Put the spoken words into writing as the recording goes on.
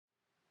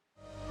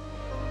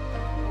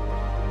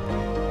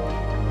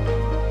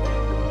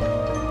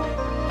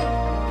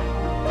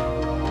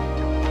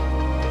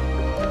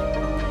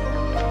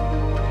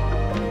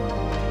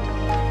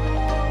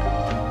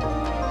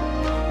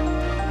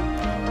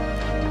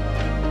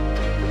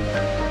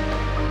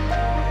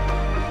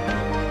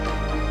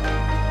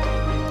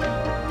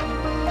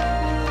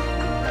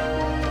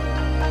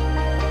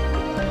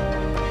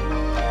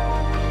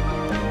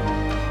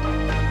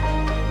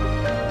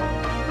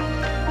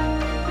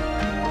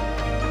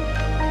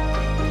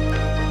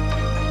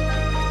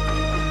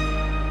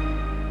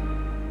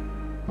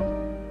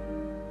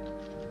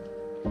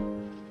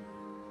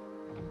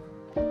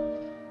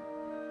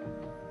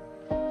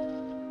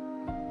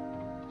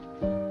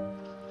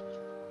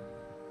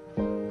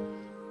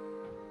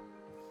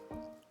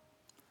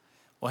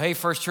Well, hey,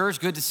 First Church,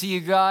 good to see you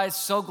guys.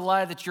 So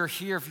glad that you're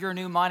here. If you're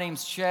new, my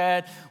name's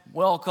Chad.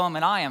 Welcome,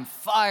 and I am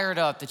fired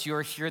up that you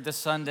are here this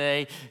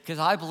Sunday because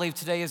I believe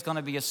today is going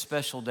to be a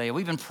special day.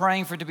 We've been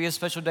praying for it to be a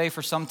special day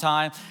for some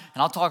time,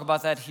 and I'll talk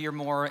about that here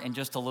more in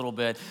just a little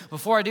bit.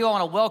 Before I do, I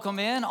want to welcome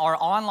in our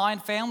online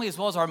family as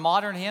well as our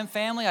Modern Hymn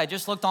family. I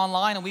just looked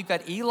online, and we've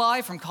got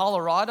Eli from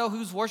Colorado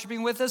who's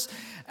worshiping with us,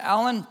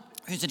 Alan,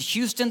 who's in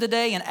Houston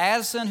today, and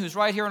Addison, who's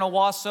right here in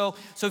Owasso.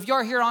 So if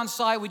you're here on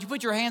site, would you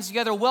put your hands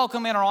together?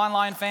 Welcome in our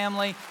online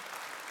family.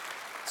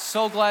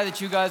 So glad that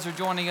you guys are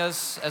joining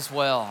us as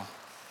well.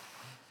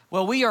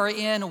 Well, we are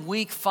in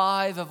week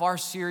 5 of our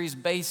series,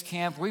 Base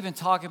Camp. We've been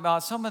talking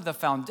about some of the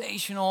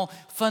foundational,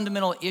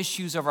 fundamental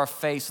issues of our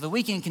faith so that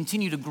we can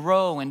continue to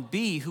grow and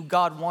be who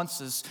God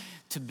wants us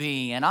to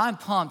be. And I'm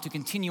pumped to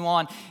continue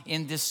on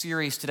in this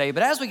series today.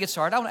 But as we get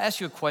started, I want to ask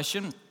you a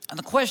question. And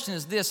the question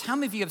is this: how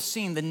many of you have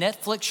seen the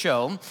Netflix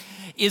show,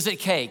 Is It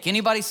Cake?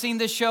 Anybody seen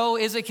this show,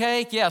 Is It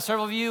Cake? Yeah,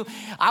 several of you.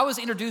 I was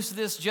introduced to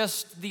this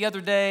just the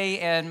other day,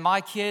 and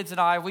my kids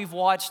and we've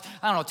watched,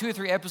 2 or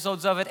 3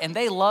 episodes of it, and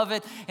they love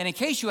it. And in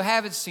case you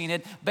haven't seen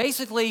it,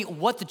 basically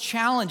what the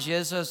challenge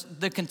is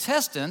the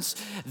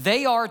contestants,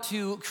 they are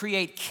to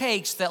create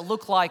cakes that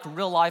look like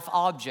real-life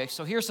objects.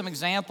 So here's some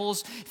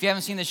examples. If you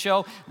haven't seen the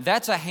show,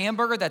 that's a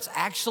hamburger that's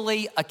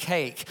actually a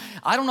cake.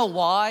 I don't know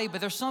why, but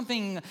there's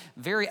something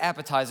very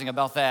appetizing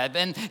about that.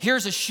 And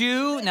here's a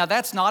shoe. Now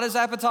that's not as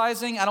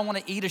appetizing. I don't want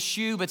to eat a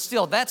shoe, but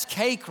still, that's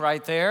cake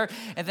right there.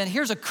 And then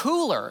here's a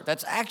cooler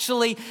that's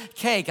actually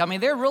cake. I mean,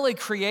 they're really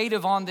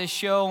creative on this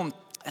show.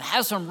 It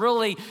has some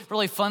really,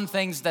 really fun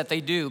things that they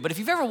do. But if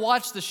you've ever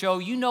watched the show,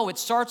 you know it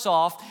starts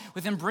off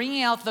with them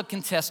bringing out the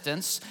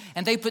contestants,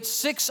 and they put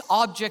 6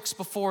 objects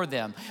before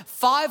them,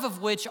 5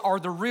 of which are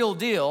the real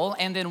deal,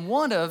 and then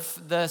one of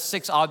the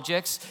 6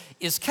 objects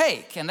is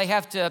cake. And they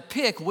have to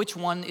pick which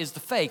one is the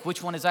fake,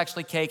 which one is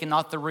actually cake and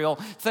not the real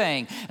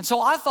thing. And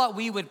so I thought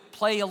we would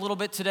play a little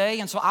bit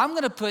today. And so I'm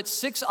going to put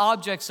 6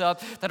 objects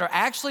up that are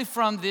actually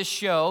from this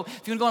show.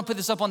 If you want to go and put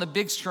this up on the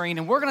big screen,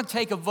 and we're going to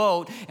take a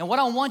vote. And what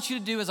I want you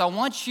to do is I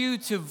want you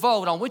to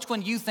vote on which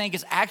one you think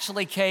is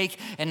actually cake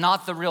and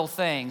not the real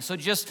thing. So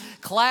just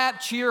clap,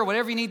 cheer,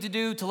 whatever you need to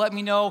do to let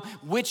me know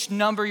which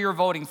number you're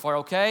voting for,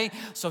 okay?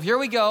 So here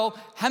we go.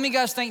 How many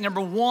guys think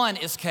number 1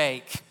 is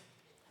cake?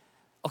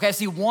 Okay, I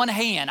see one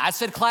hand. I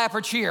said clap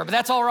or cheer, but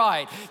that's all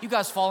right. You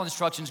guys follow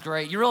instructions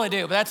great. You really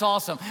do, but that's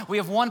awesome. We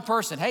have one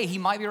person. Hey, he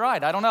might be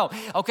right. I don't know.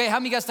 Okay, how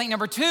many guys think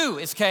number 2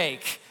 is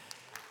cake?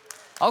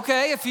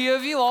 Okay, a few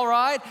of you, all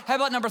right. How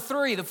about number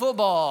 3, the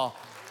football?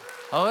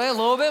 Okay, a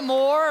little bit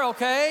more,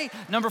 okay.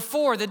 Number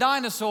 4, the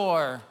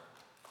dinosaur.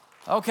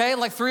 Okay,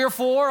 like 3 or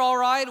 4, all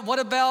right. What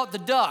about the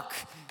duck?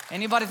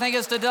 Anybody think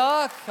it's the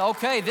duck?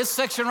 Okay, this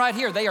section right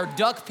here, they are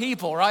duck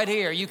people right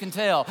here, you can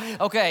tell.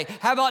 Okay,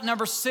 how about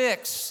number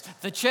 6,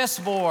 the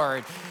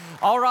chessboard?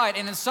 All right,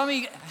 and then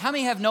how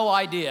many have no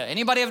idea?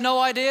 Anybody have no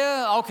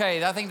idea?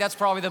 Okay, I think that's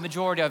probably the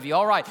majority of you.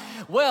 All right,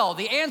 well,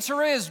 the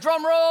answer is,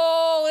 drum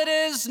roll, it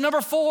is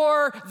number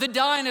 4, the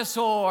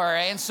dinosaur.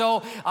 And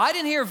so I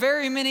didn't hear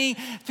very many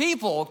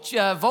people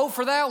vote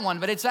for that one,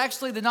 but it's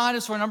actually the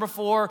dinosaur. Number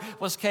 4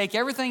 was cake.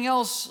 Everything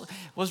else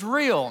was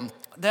real.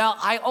 Now,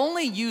 I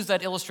only use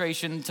that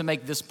illustration to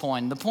make this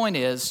point. The point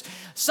is,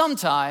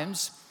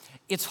 sometimes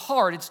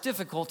it's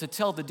difficult to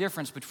tell the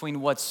difference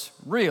between what's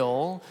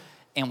real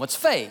and what's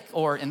fake,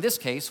 or in this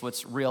case,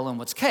 what's real and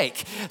what's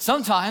cake.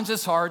 Sometimes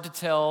it's hard to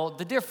tell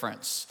the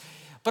difference.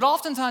 But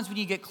oftentimes when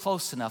you get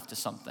close enough to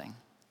something,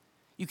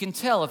 you can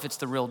tell if it's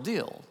the real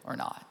deal or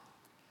not.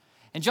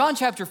 In John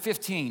chapter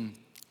 15,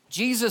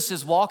 Jesus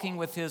is walking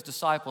with his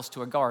disciples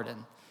to a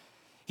garden.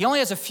 He only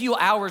has a few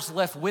hours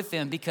left with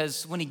them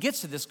because when he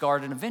gets to this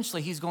garden,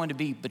 eventually he's going to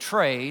be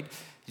betrayed,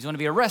 he's going to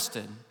be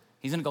arrested,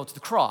 he's going to go to the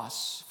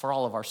cross for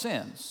all of our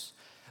sins.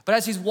 But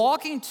as he's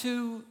walking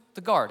to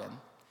the garden,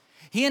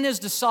 he and his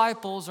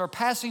disciples are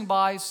passing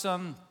by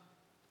some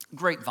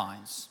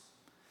grapevines.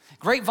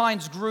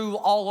 Grapevines grew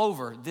all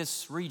over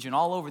this region,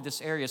 all over this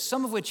area,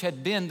 some of which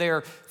had been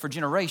there for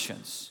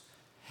generations.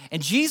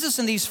 And Jesus,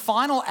 in these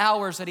final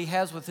hours that he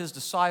has with his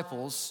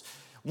disciples,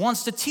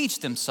 wants to teach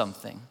them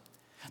something.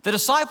 The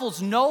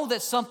disciples know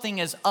that something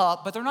is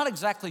up, but they're not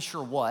exactly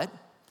sure what,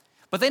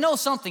 but they know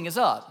something is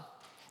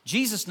up.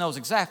 Jesus knows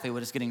exactly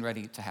what is getting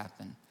ready to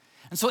happen.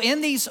 And so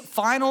in these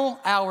final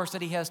hours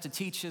that he has to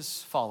teach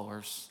his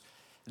followers,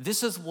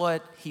 this is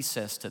what he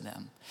says to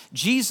them.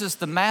 Jesus,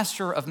 the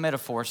master of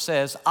metaphor,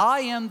 says,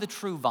 I am the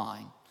true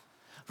vine.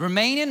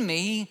 Remain in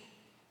me,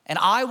 and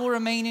I will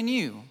remain in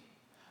you.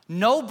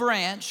 No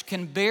branch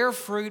can bear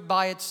fruit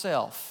by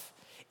itself.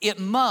 It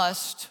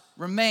must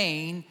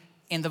remain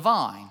in the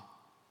vine.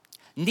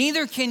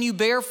 Neither can you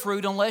bear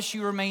fruit unless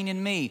you remain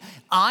in me.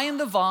 I am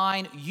the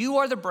vine, you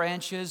are the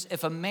branches.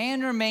 If a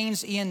man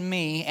remains in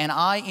me and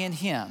I in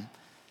him,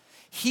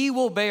 he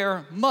will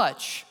bear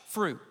much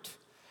fruit.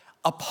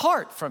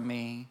 Apart from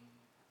me,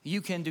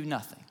 you can do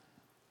nothing.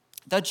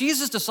 Now,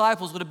 Jesus'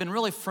 disciples would have been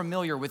really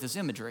familiar with this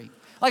imagery.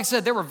 Like I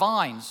said, there were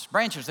vines,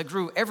 branches that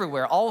grew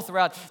everywhere, all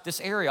throughout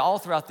this area, all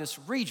throughout this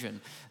region.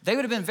 They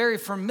would have been very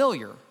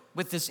familiar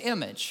with this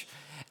image.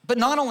 But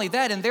not only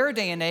that, in their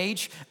day and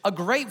age, a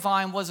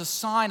grapevine was a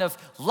sign of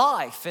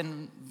life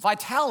and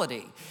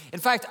vitality. In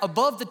fact,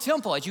 above the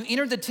temple, as you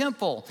entered the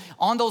temple,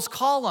 on those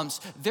columns,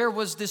 there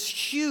was this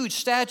huge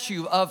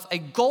statue of a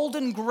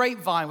golden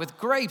grapevine with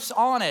grapes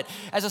on it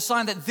as a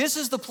sign that this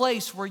is the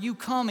place where you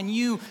come and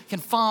you can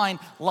find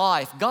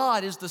life.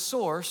 God is the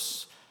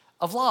source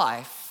of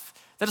life.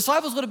 The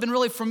disciples would have been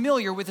really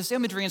familiar with this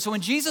imagery. And so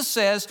when Jesus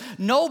says,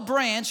 no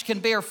branch can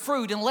bear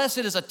fruit unless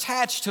it is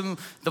attached to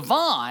the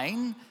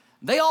vine,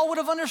 they all would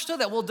have understood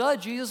that. Well, duh,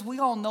 Jesus, we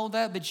all know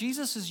that, but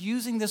Jesus is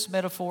using this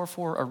metaphor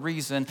for a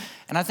reason,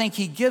 and I think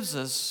he gives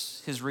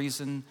us his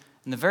reason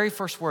in the very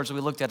first words that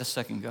we looked at a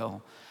second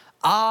ago.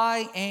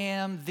 I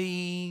am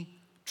the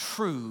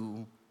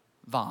true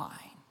vine.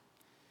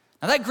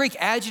 Now that Greek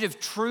adjective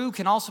true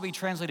can also be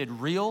translated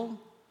real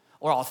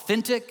or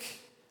authentic,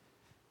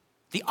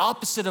 the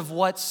opposite of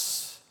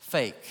what's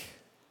fake,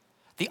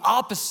 the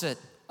opposite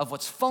of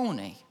what's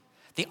phony,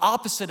 the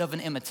opposite of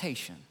an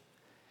imitation.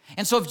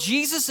 And so if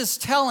Jesus is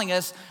telling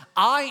us,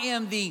 I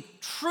am the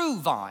true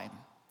vine,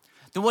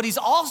 then what he's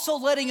also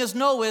letting us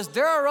know is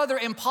there are other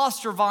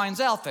imposter vines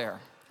out there.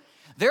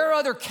 There are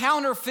other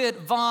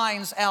counterfeit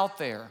vines out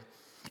there.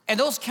 And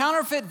those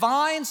counterfeit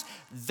vines,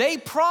 they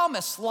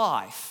promise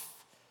life.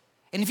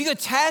 And if you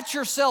attach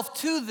yourself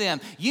to them,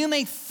 you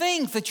may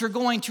think that you're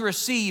going to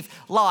receive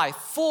life,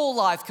 full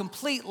life,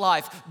 complete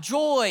life,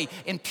 joy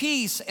and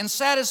peace and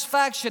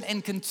satisfaction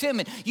and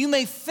contentment. You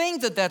may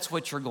think that that's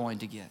what you're going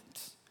to get.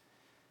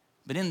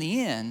 But in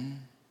the end,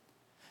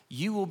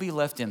 you will be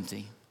left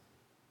empty.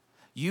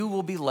 You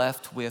will be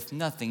left with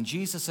nothing.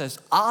 Jesus says,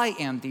 I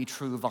am the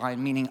true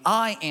vine, meaning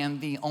I am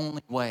the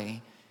only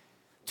way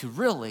to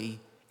really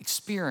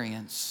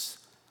experience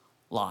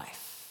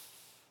life.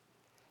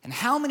 And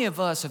how many of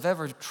us have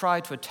ever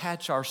tried to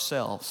attach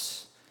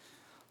ourselves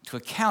to a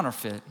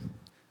counterfeit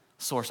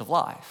source of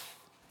life?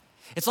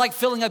 It's like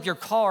filling up your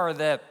car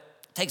that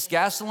takes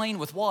gasoline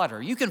with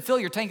water. You can fill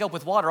your tank up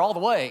with water all the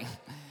way,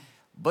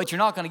 but you're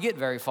not going to get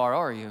very far,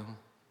 are you?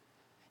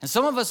 And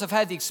some of us have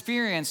had the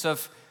experience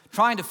of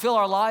trying to fill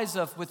our lives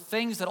up with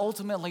things that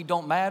ultimately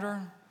don't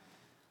matter.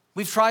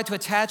 We've tried to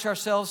attach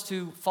ourselves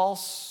to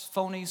false,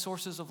 phony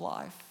sources of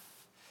life.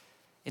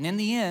 And in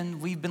the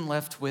end, we've been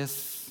left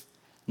with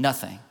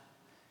nothing.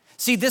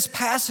 See, this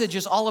passage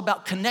is all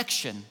about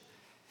connection.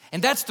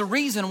 And that's the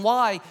reason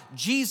why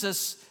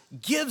Jesus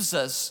gives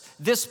us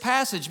this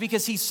passage,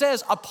 because he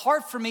says,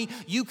 apart from me,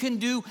 you can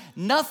do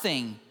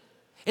nothing.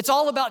 It's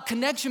all about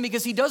connection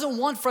because he doesn't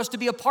want for us to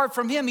be apart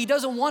from him. He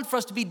doesn't want for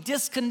us to be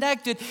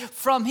disconnected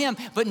from him.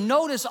 But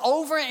notice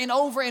over and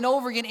over and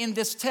over again in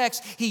this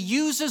text, he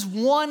uses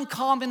one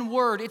common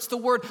word. It's the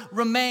word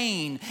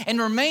remain.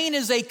 And remain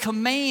is a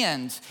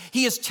command.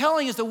 He is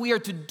telling us that we are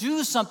to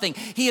do something.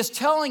 He is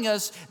telling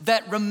us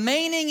that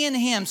remaining in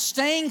him,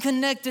 staying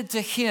connected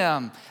to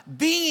him,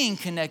 being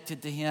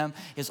connected to him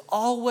is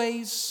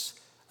always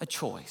a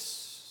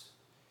choice.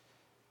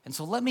 And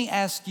so let me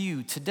ask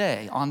you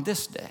today, on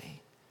this day,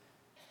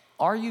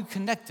 are you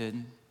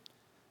connected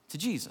to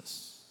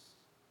Jesus?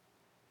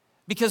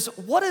 Because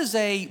what is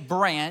a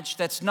branch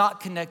that's not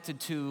connected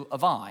to a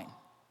vine?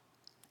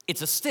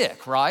 It's a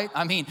stick, right?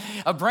 I mean,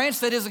 a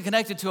branch that isn't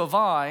connected to a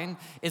vine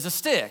is a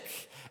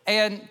stick.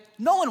 And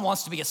no one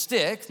wants to be a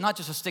stick, not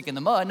just a stick in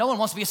the mud. No one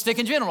wants to be a stick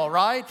in general,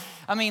 right?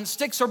 I mean,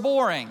 sticks are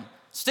boring.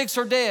 Sticks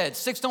are dead.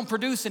 Sticks don't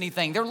produce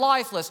anything. They're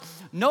lifeless.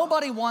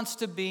 Nobody wants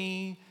to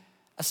be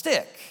a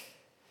stick.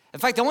 In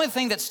fact, the only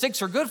thing that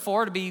sticks are good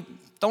for to be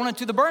thrown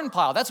into the burn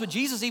pile. That's what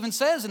Jesus even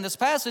says in this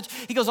passage.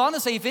 He goes on to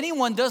say, if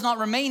anyone does not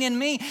remain in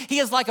me, he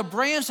is like a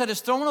branch that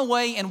is thrown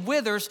away and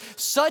withers.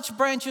 Such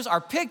branches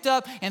are picked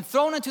up and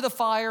thrown into the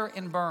fire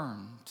and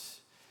burned.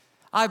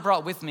 I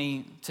brought with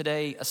me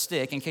today a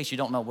stick, in case you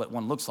don't know what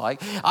one looks like.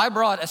 I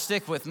brought a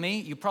stick with me,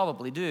 you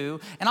probably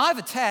do, and I've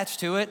attached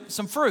to it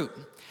some fruit.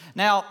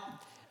 Now,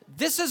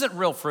 this isn't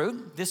real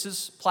fruit. This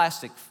is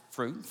plastic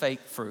fruit,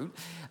 fake fruit.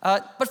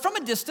 But from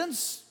a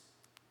distance,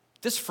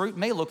 this fruit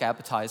may look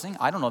appetizing.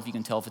 I don't know if you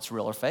can tell if it's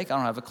real or fake. I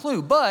don't have a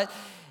clue. But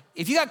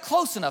if you got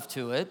close enough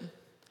to it,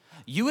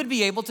 you would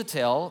be able to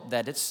tell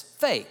that it's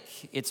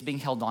fake. It's being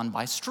held on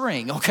by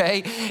string,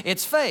 okay?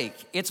 It's fake.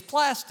 It's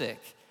plastic.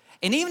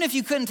 And even if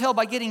you couldn't tell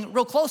by getting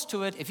real close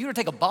to it, if you were to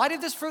take a bite of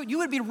this fruit, you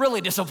would be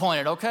really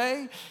disappointed,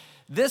 okay?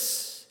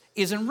 This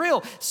isn't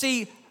real.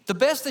 See, the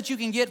best that you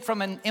can get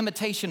from an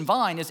imitation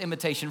vine is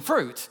imitation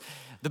fruit.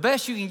 The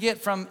best you can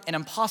get from an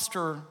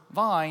imposter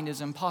vine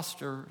is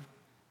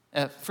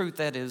fruit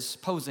that is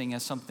posing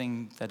as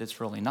something that it's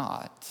really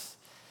not.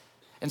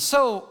 And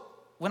so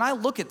when I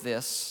look at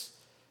this,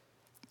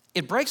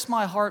 it breaks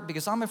my heart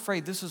because I'm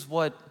afraid this is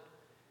what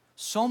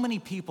so many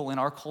people in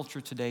our culture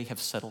today have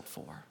settled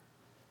for.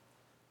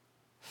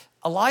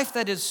 A life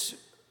that is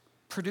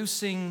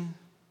producing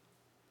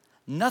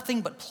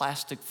nothing but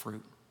plastic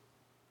fruit,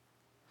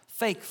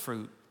 fake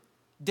fruit,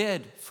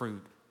 dead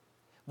fruit,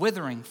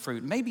 withering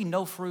fruit, maybe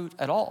no fruit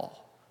at all.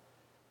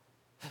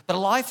 But a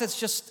life that's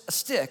just a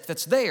stick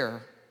that's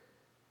there,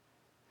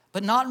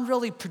 but not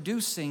really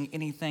producing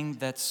anything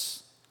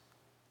that's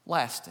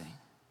lasting.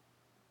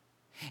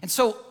 And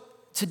so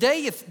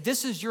today, if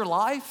this is your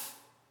life,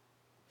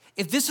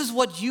 if this is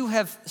what you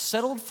have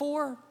settled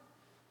for,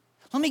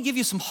 let me give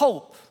you some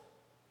hope.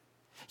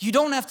 You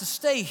don't have to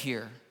stay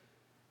here.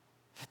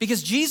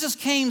 Because Jesus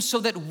came so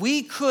that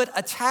we could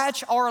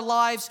attach our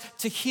lives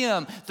to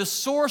Him, the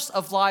source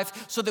of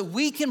life, so that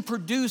we can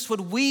produce what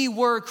we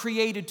were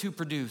created to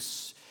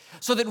produce.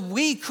 So that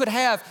we could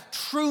have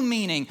true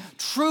meaning,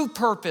 true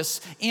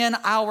purpose in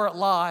our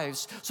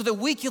lives. So that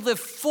we can live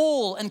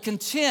full and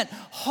content,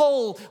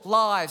 whole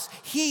lives.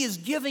 He is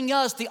giving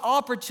us the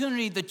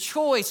opportunity, the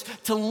choice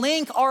to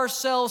link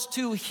ourselves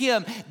to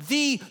Him,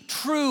 the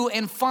true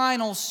and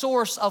final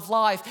source of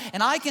life.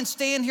 And I can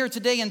stand here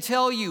today and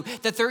tell you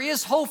that there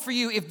is hope for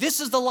you if this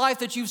is the life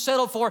that you've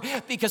settled for,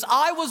 because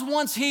I was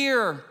once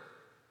here.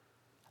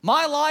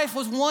 My life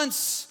was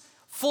once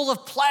full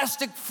of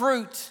plastic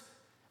fruit.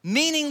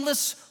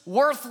 Meaningless,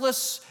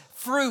 worthless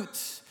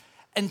fruit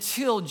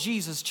until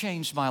Jesus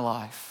changed my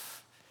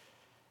life.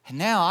 And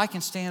now I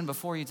can stand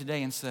before you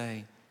today and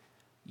say,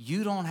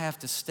 you don't have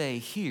to stay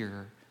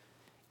here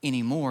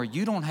anymore.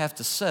 You don't have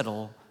to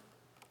settle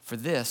for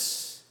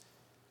this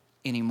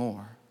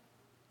anymore.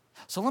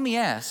 So let me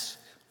ask,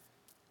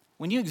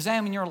 when you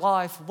examine your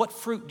life, what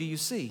fruit do you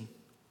see?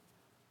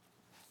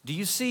 Do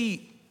you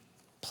see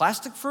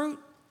plastic fruit?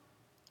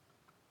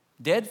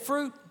 Dead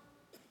fruit?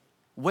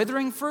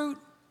 Withering fruit?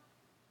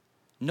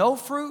 No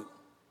fruit?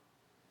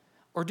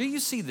 Or do you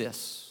see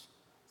this?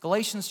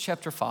 Galatians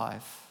chapter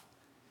 5.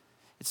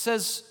 It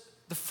says,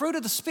 the fruit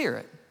of the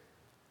Spirit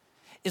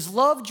is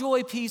love,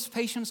 joy, peace,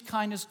 patience,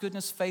 kindness,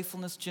 goodness,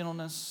 faithfulness,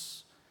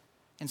 gentleness,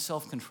 and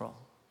self-control.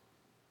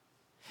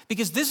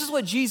 Because this is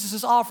what Jesus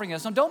is offering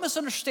us. Now, don't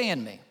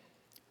misunderstand me.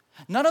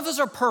 None of us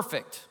are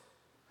perfect.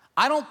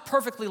 I don't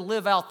perfectly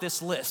live out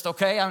this list,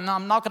 okay? I'm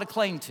not going to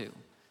claim to.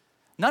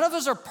 None of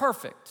us are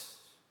perfect.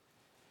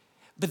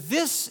 But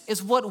this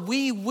is what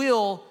we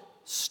will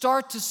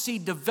start to see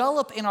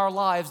develop in our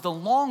lives the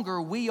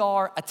longer we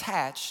are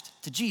attached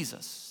to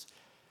Jesus.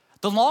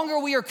 The longer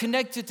we are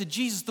connected to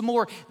Jesus, the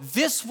more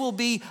this will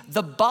be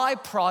the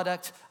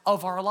byproduct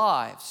of our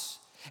lives.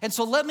 And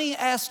so let me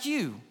ask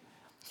you,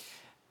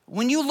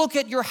 when you look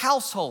at your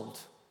household,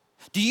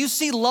 do you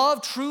see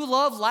love, true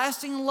love,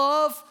 lasting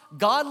love,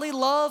 godly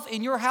love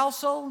in your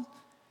household?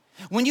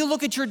 When you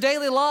look at your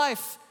daily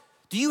life,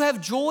 do you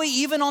have joy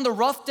even on the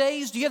rough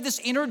days? Do you have this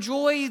inner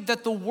joy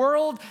that the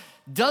world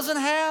doesn't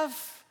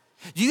have?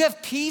 Do you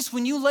have peace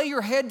when you lay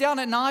your head down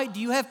at night? Do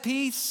you have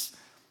peace?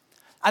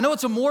 I know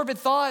it's a morbid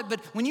thought, but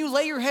when you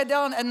lay your head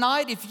down at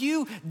night, if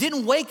you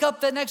didn't wake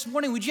up that next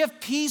morning, would you have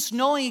peace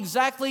knowing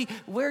exactly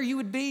where you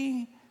would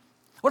be?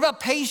 What about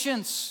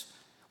patience?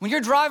 When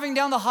you're driving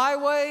down the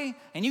highway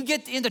and you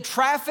get into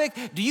traffic,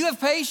 do you have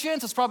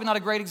patience? That's probably not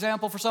a great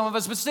example for some of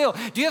us, but still,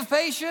 do you have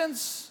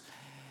patience?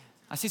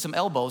 I see some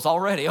elbows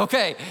already.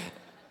 Okay.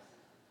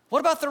 What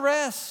about the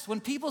rest?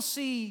 When people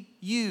see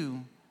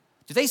you,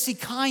 do they see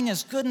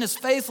kindness, goodness,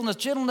 faithfulness,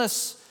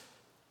 gentleness,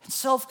 and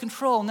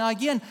self-control? Now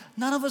again,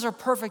 none of us are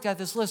perfect at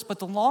this list, but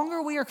the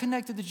longer we are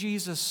connected to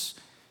Jesus,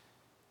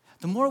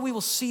 the more we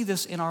will see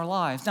this in our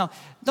lives. Now,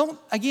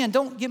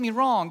 don't get me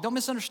wrong. Don't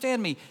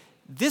misunderstand me.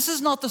 This is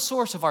not the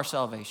source of our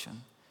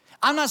salvation.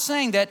 I'm not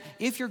saying that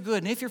if you're good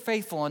and if you're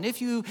faithful and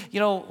if you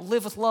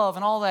live with love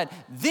and all that,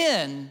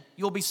 then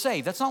you'll be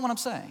saved. That's not what I'm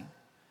saying.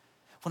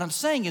 What I'm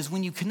saying is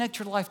when you connect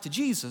your life to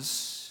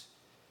Jesus,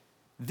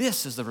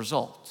 this is the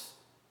result.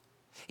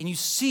 And you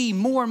see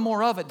more and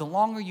more of it the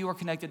longer you are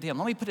connected to Him.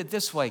 Let me put it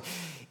this way.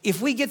 If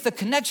we get the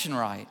connection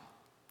right,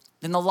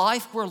 then the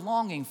life we're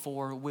longing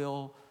for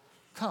will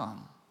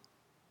come.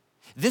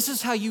 This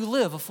is how you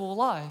live a full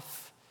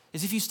life,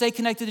 is if you stay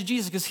connected to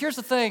Jesus. Because here's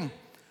the thing.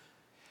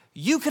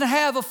 You can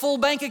have a full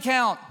bank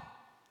account,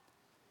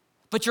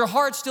 but your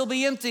heart still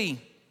be empty.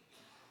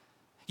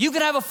 You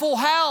can have a full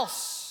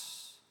house,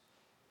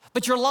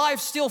 but your life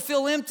still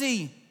feel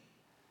empty.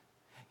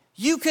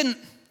 You can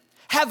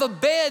have a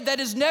bed that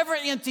is never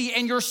empty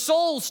and your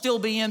soul still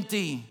be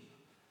empty.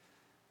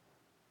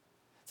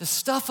 The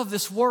stuff of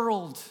this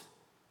world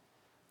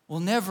will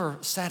never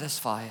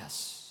satisfy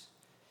us.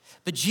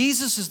 But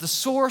Jesus is the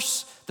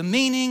source, the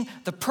meaning,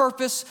 the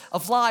purpose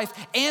of life.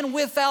 And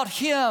without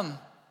Him,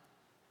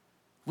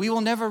 we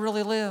will never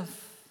really live.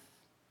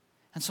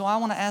 And so I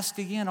want to ask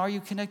again, are you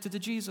connected to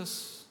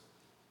Jesus?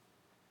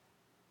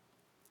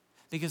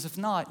 Because if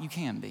not, you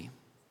can be.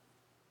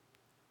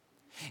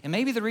 And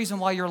maybe the reason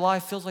why your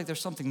life feels like there's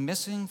something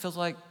missing, feels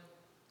like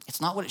it's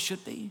not what it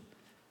should be,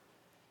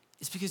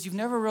 is because you've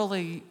never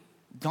really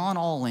gone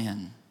all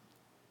in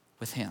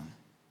with Him.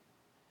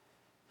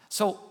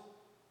 So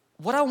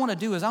what I want to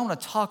do is I want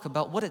to talk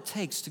about what it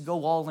takes to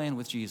go all in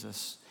with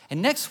Jesus.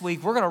 And next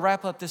week, we're going to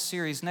wrap up this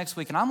series next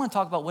week, and I'm going to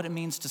talk about what it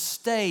means to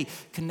stay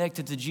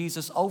connected to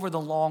Jesus over the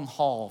long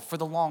haul, for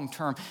the long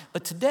term.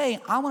 But today,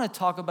 I want to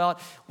talk about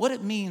what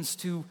it means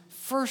to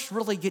first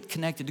really get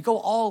connected, to go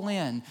all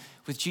in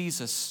with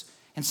Jesus.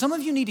 And some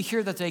of you need to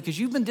hear that today because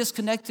you've been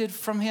disconnected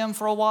from Him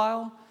for a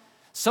while.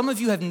 Some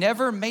of you have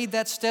never made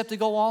that step to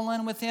go all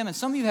in with him, and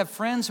some of you have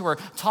friends who are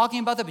talking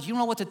about that, but you don't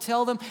know what to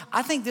tell them.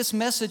 I think this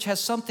message has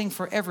something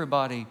for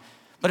everybody.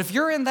 But if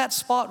you're in that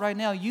spot right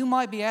now, you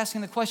might be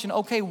asking the question,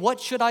 okay, what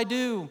should I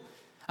do?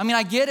 I mean,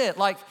 I get it.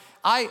 Like,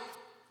 I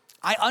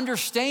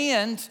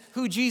understand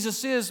who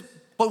Jesus is,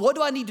 but what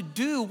do I need to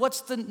do?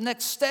 What's the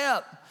next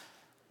step?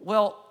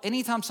 Well,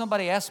 anytime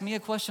somebody asks me a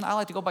question, I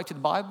like to go back to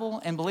the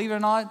Bible, and believe it or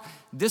not,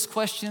 this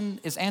question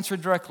is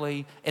answered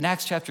directly in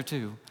Acts chapter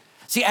 2.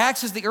 See,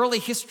 Acts is the early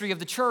history of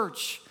the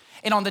church.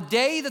 And on the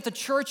day that the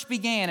church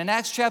began in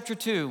Acts chapter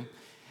 2,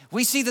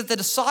 we see that the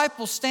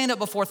disciples stand up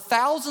before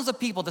thousands of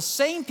people, the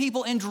same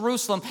people in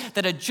Jerusalem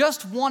that had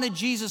just wanted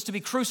Jesus to be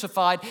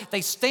crucified.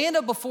 They stand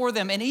up before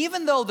them, and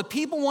even though the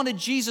people wanted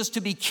Jesus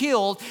to be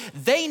killed,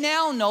 they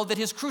now know that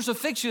his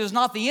crucifixion is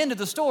not the end of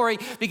the story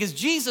because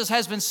Jesus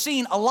has been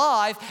seen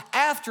alive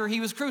after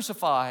he was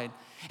crucified.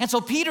 And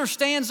so Peter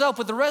stands up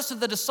with the rest of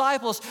the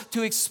disciples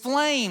to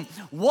explain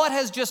what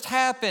has just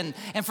happened.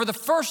 And for the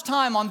first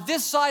time on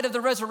this side of the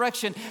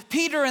resurrection,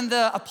 Peter and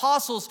the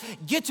apostles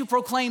get to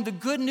proclaim the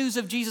good news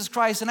of Jesus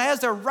Christ. And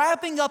as they're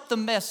wrapping up the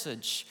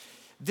message,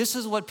 this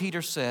is what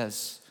Peter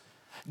says.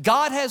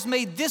 God has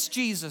made this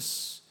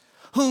Jesus,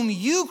 whom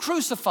you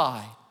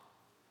crucified,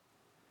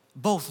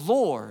 both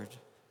Lord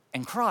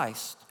and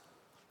Christ.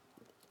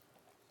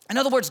 In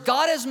other words,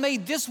 God has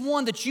made this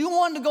one that you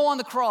wanted to go on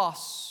the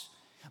cross,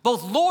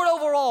 both Lord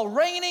over all,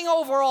 reigning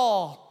over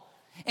all,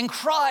 and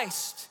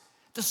Christ,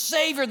 the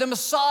Savior, the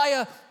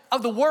Messiah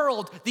of the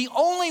world, the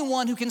only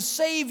one who can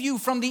save you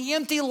from the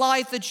empty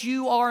life that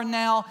you are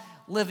now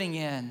living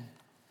in.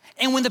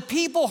 And when the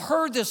people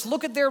heard this,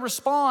 look at their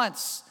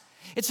response.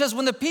 It says,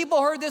 when the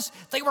people heard this,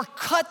 they were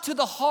cut to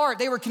the heart.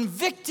 They were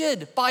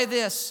convicted by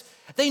this.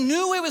 They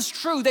knew it was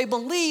true. They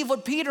believed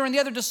what Peter and the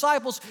other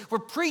disciples were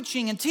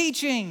preaching and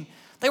teaching.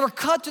 They were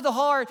cut to the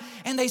heart,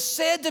 and they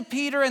said to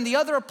Peter and the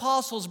other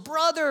apostles,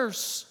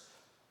 brothers,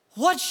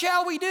 what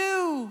shall we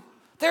do?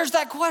 There's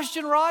that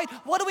question, right?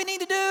 What do we need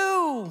to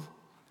do?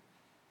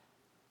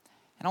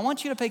 And I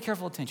want you to pay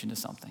careful attention to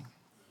something.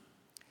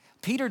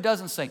 Peter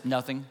doesn't say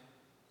nothing.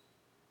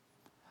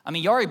 I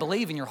mean, you already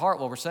believe in your heart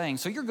what we're saying,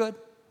 so you're good.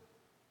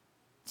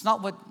 It's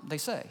not what they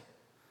say.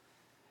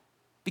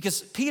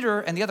 Because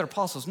Peter and the other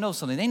apostles know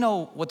something. They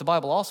know what the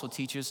Bible also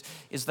teaches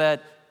is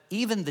that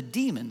even the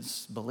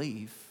demons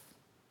believe.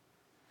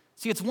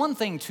 See, it's one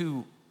thing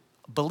to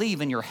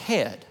believe in your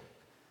head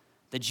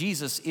that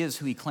Jesus is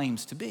who he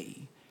claims to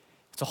be.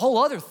 It's a whole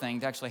other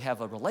thing to actually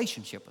have a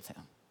relationship with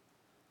him.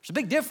 There's a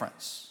big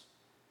difference.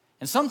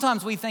 And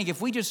sometimes we think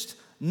if we just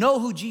know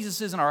who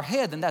Jesus is in our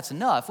head, then that's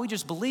enough. If we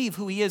just believe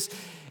who he is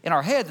in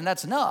our head, then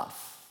that's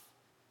enough.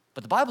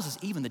 But the Bible says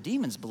even the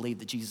demons believe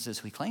that Jesus is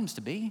who he claims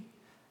to be.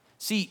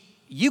 See,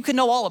 you can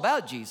know all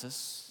about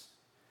Jesus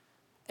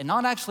and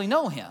not actually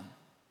know him.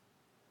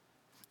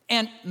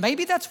 And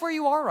maybe that's where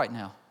you are right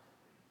now.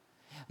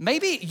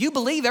 Maybe you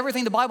believe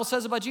everything the Bible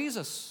says about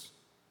Jesus.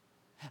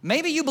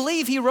 Maybe you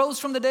believe he rose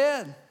from the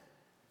dead.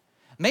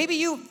 Maybe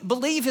you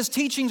believe his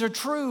teachings are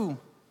true,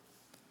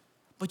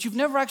 but you've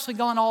never actually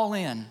gone all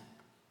in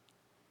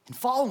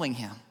following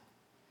him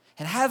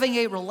and having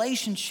a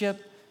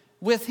relationship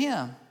with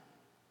him.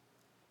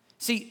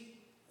 See,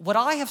 what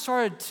I have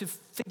started to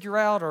figure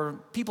out, or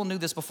people knew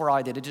this before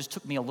I did, it just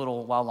took me a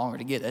little while longer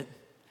to get it,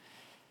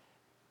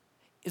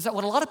 is that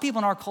what a lot of people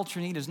in our culture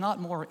need is not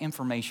more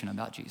information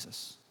about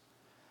Jesus.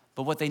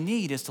 But what they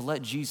need is to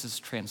let Jesus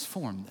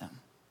transform them.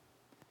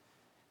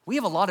 We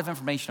have a lot of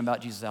information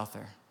about Jesus out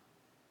there.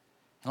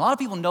 And a lot of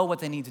people know what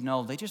they need to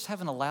know. They just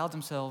haven't allowed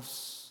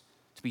themselves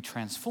to be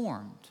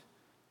transformed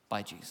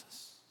by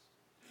Jesus.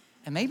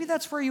 And maybe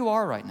that's where you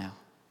are right now.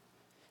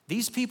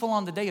 These people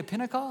on the day of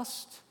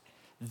Pentecost,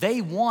 they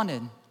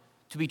wanted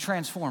to be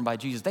transformed by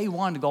Jesus. They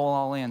wanted to go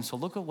all in. So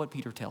look at what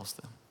Peter tells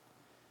them.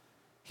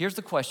 Here's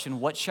the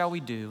question, what shall we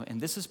do? And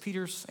this is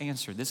Peter's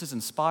answer. This is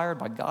inspired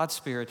by God's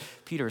Spirit.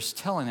 Peter is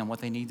telling them what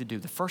they need to do.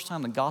 The first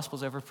time the gospel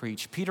was ever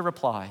preached, Peter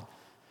replied,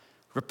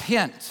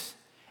 repent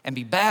and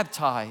be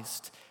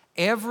baptized,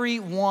 every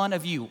one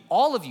of you,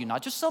 all of you,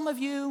 not just some of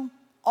you,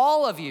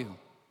 all of you,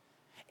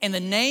 in the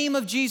name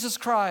of Jesus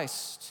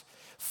Christ,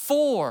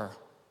 for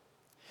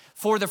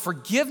the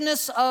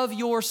forgiveness of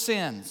your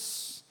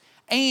sins.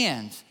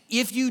 And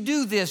if you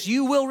do this,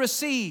 you will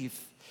receive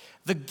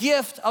the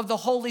gift of the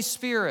Holy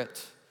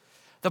Spirit.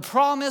 The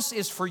promise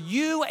is for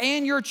you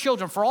and your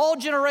children, for all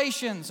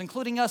generations,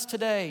 including us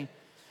today,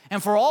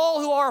 and for all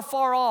who are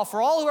far off,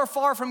 for all who are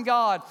far from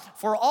God,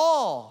 for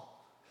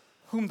all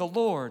whom the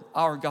Lord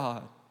our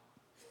God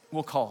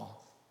will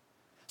call.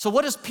 So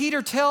what does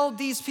Peter tell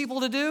these people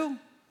to do?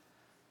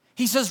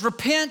 He says,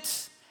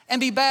 repent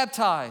and be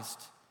baptized.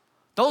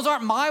 Those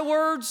aren't my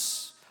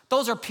words.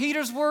 Those are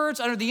Peter's words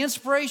under the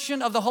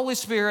inspiration of the Holy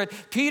Spirit.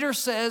 Peter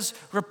says,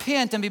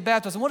 repent and be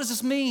baptized. And what does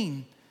this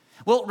mean?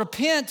 Well,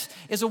 repent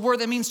is a word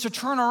that means to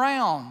turn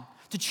around,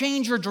 to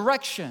change your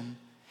direction.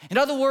 In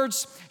other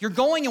words, you're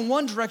going in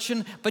one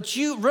direction, but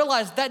you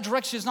realize that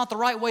direction is not the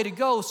right way to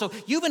go. So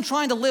you've been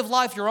trying to live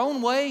life your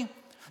own way.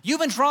 You've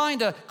been trying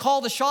to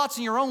call the shots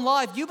in your own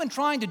life. You've been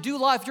trying to do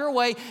life your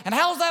way, and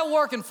how's that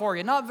working for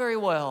you? Not very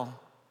well.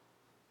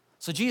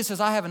 So Jesus says,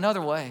 I have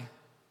another way.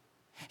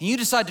 And you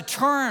decide to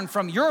turn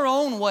from your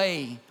own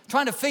way,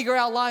 trying to figure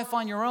out life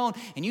on your own,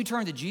 and you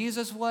turn to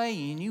Jesus'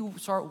 way and you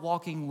start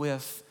walking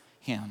with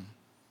him.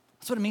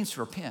 That's what it means to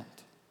repent.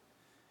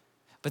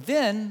 But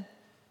then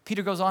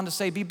Peter goes on to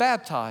say, be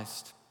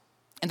baptized.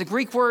 And the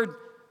Greek word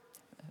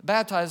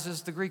baptized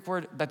is the Greek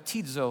word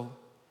baptizo,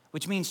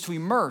 which means to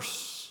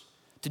immerse,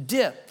 to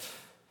dip,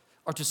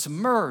 or to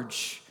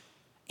submerge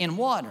in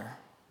water.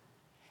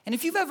 And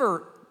if you've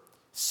ever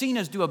seen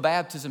us do a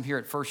baptism here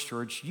at First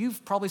Church,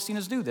 you've probably seen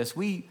us do this.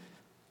 We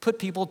put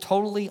people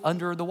totally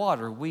under the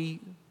water. We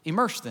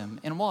immerse them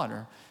in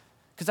water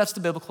because that's the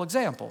biblical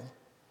example.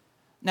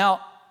 Now,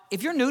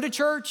 if you're new to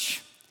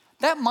church,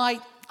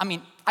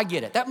 I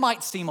get it. That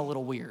might seem a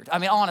little weird.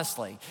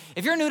 Honestly,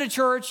 if you're new to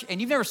church and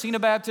you've never seen a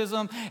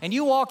baptism and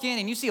you walk in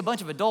and you see a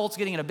bunch of adults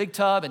getting in a big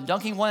tub and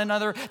dunking one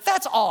another,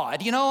 that's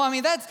odd,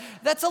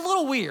 that's a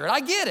little weird. I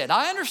get it.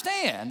 I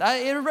understand.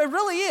 It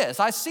really is.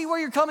 I see where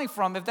you're coming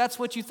from if that's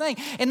what you think.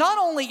 And not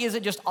only is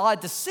it just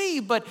odd to see,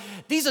 but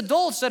these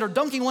adults that are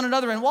dunking one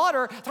another in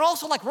water, they're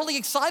also like really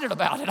excited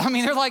about it.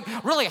 They're like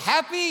really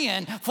happy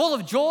and full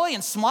of joy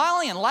and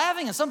smiling and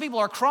laughing, and some people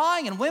are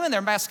crying, and women,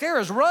 their mascara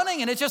is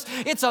running, and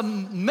it's a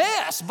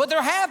mess. But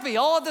they're happy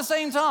all at the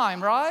same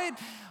time, right?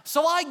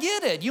 So I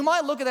get it. You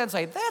might look at that and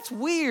say, that's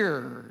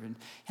weird. And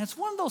it's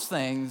one of those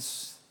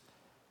things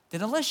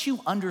that unless you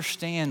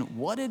understand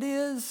what it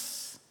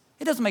is,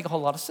 it doesn't make a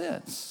whole lot of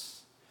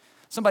sense.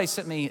 Somebody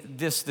sent me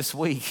this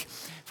week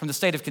from the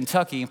state of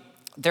Kentucky.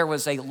 There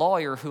was a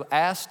lawyer who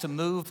asked to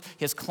move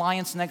his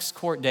client's next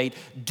court date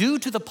due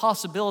to the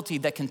possibility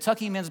that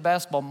Kentucky men's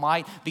basketball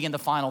might be in the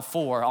Final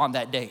Four on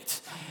that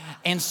date.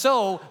 And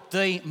so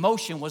the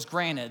motion was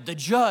granted. The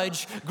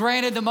judge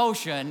granted the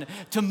motion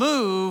to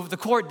move the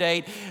court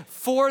date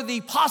for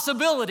the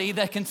possibility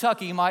that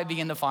Kentucky might be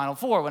in the Final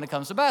Four when it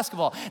comes to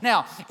basketball.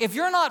 Now, if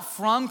you're not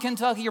from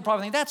Kentucky, you're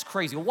probably thinking, that's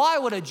crazy. Why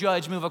would a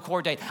judge move a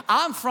court date?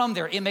 I'm from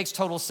there. It makes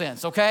total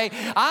sense, okay?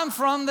 I'm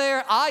from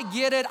there. I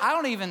get it. I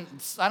don't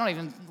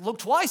even look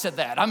twice at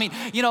that.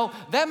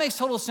 That makes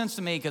total sense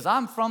to me because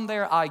I'm from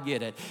there. I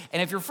get it.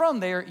 And if you're from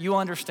there, you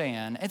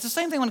understand. It's the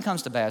same thing when it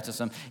comes to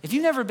baptism. If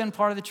you've never been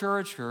part of the church,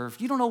 or if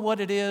you don't know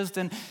what it is,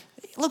 then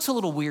it looks a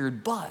little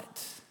weird.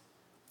 But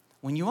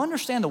when you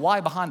understand the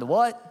why behind the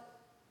what,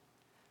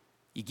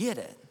 you get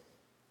it.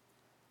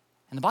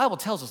 And the Bible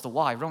tells us the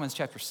why, Romans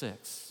chapter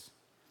 6.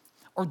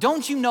 Or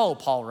don't you know,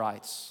 Paul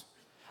writes,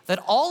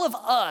 that all of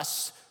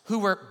us who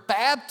were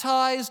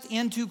baptized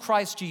into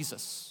Christ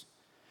Jesus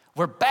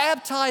were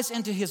baptized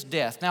into his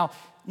death. Now,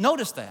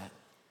 notice that.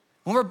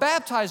 When we're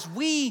baptized,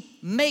 we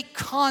make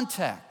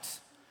contact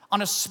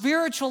on a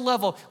spiritual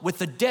level with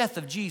the death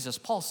of Jesus.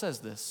 Paul says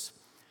this.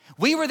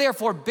 We were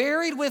therefore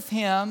buried with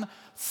him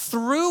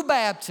through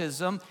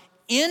baptism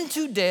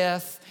into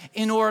death,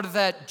 in order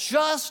that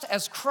just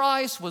as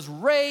Christ was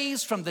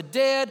raised from the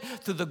dead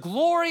through the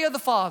glory of the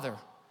Father,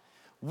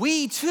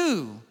 we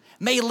too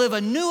may live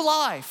a new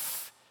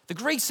life. The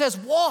Greek says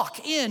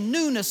walk in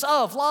newness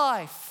of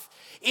life.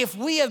 If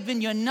we have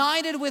been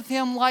united with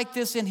him like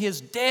this in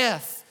his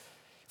death,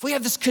 if we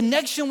have this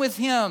connection with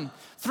him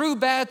through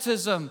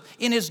baptism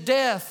in his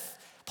death,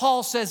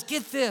 Paul says,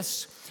 get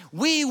this,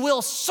 we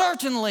will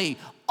certainly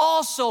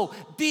also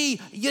be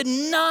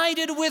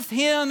united with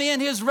him in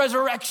his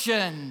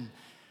resurrection.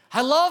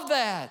 I love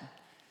that.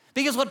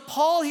 Because what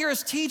Paul here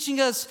is teaching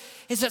us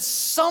is that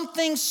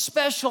something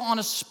special on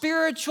a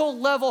spiritual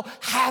level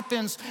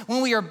happens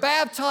when we are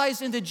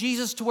baptized into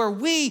Jesus, to where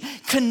we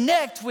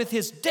connect with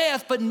his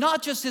death, but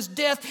not just his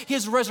death,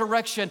 his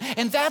resurrection.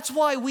 And that's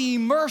why we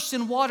immerse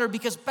in water,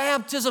 because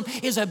baptism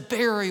is a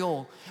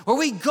burial where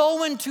we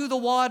go into the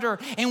water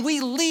and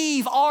we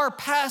leave our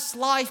past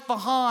life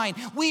behind.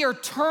 We are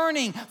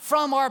turning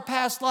from our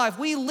past life.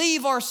 We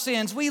leave our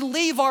sins. We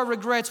leave our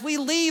regrets. We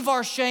leave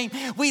our shame.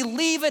 We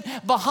leave it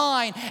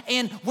behind.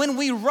 And when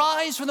we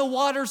rise from the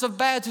waters of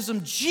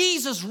baptism,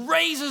 Jesus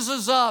raises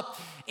us up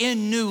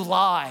in new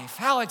life.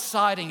 How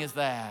exciting is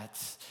that?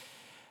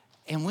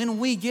 And when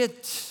we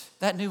get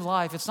that new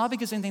life, it's not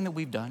because of anything that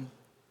we've done.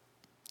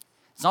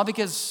 It's not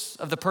because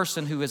of the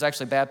person who is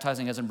actually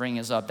baptizing us and bringing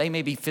us up. They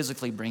may be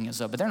physically bringing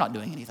us up, but they're not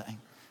doing anything.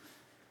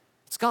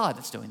 It's God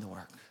that's doing the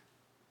work.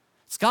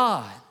 It's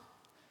God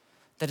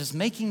that is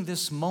making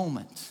this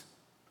moment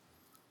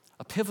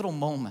a pivotal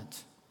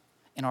moment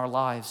in our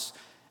lives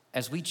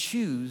as we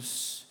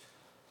choose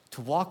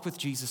to walk with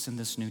Jesus in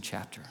this new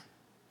chapter.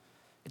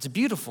 It's a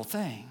beautiful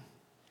thing.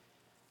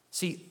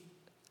 See,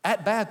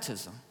 at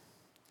baptism,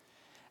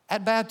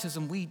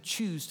 we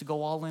choose to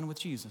go all in with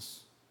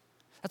Jesus.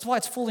 That's why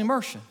it's full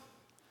immersion,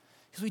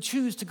 because we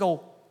choose to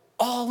go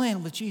all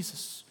in with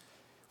Jesus.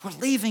 We're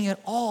leaving it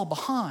all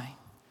behind.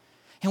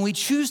 And we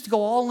choose to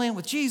go all in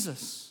with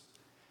Jesus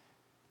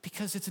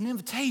because it's an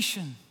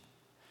invitation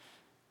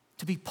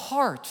to be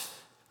part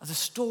of the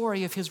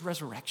story of his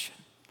resurrection.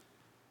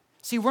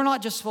 See, we're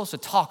not just supposed to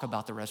talk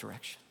about the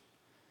resurrection.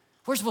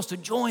 We're supposed to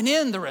join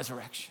in the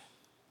resurrection.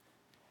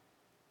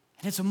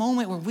 And it's a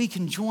moment where we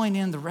can join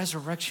in the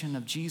resurrection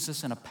of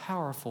Jesus in a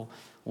powerful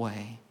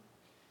way.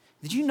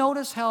 Did you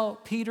notice how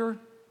Peter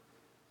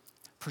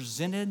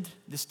presented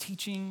this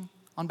teaching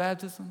on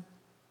baptism?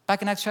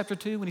 Back in Acts chapter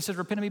 2, when he said,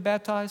 repent and be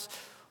baptized.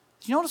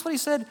 Did you notice what he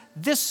said?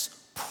 This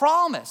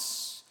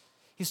promise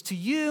is to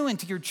you and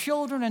to your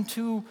children and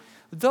to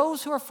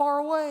those who are far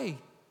away.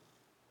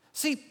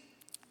 See,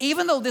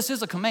 even though this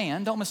is a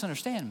command, don't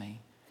misunderstand me,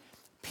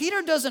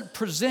 Peter doesn't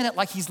present it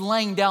like he's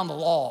laying down the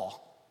law.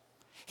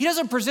 He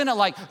doesn't present it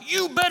like,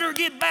 you better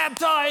get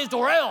baptized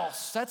or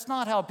else. That's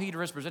not how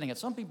Peter is presenting it.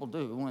 Some people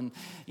do, and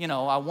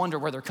I wonder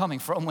where they're coming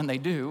from when they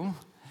do.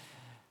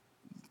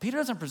 Peter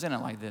doesn't present it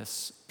like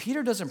this.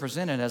 Peter doesn't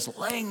present it as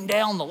laying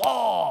down the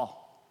law.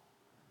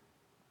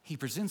 He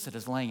presents it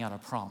as laying out a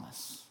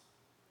promise.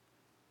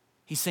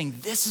 He's saying,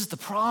 this is the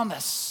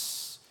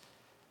promise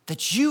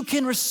that you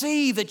can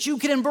receive, that you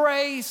can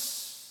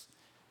embrace,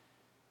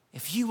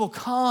 if you will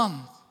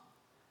come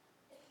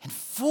and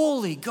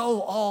fully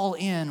go all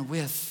in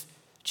with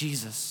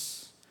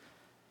Jesus.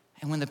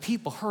 And when the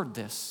people heard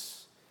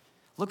this,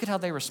 look at how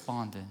they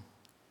responded.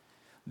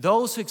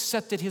 Those who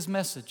accepted his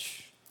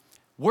message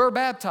were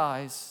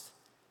baptized,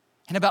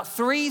 and about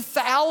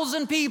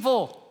 3,000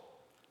 people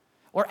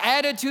were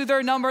added to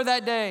their number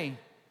that day.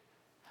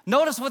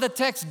 Notice what the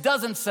text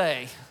doesn't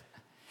say.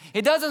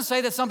 It doesn't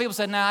say that some people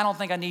said, I don't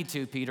think I need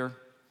to, Peter.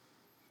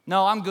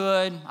 No, I'm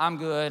good.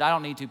 I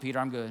don't need to, Peter.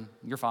 I'm good.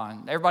 You're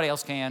fine. Everybody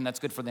else can. That's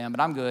good for them,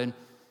 but I'm good.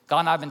 God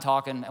and I have been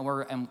talking, and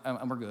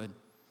we're good.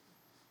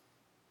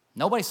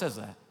 Nobody says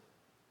that.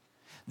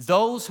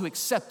 Those who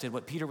accepted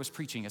what Peter was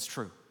preaching as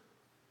true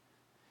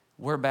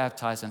were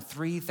baptized, and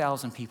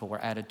 3,000 people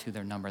were added to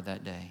their number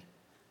that day.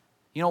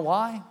 You know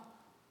why?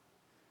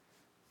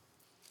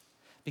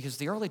 Because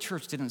the early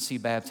church didn't see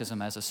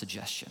baptism as a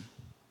suggestion.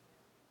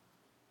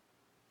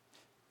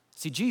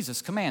 See,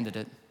 Jesus commanded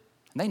it,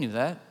 and they knew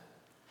that.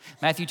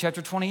 Matthew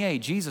chapter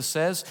 28, Jesus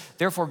says,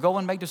 therefore go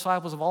and make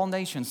disciples of all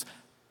nations,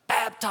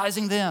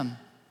 baptizing them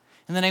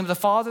in the name of the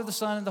Father, the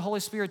Son, and the Holy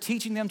Spirit,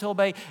 teaching them to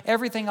obey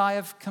everything I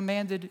have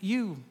commanded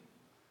you.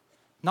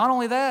 Not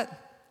only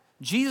that,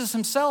 Jesus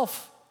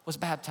himself was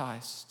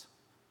baptized.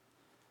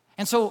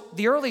 And so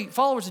the early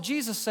followers of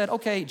Jesus said,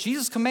 okay,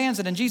 Jesus commands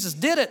it and Jesus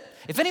did it.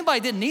 If anybody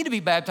didn't need to be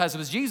baptized, it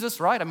was Jesus,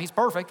 right? I mean, he's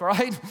perfect,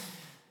 right?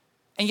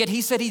 And yet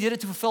he said he did it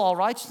to fulfill all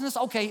righteousness.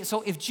 Okay,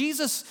 so if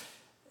Jesus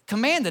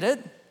commanded it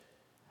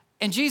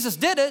and Jesus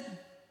did it,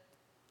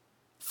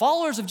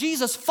 followers of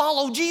Jesus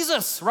follow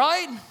Jesus,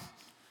 right?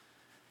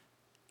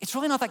 It's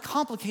really not that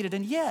complicated,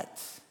 and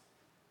yet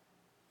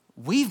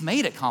we've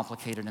made it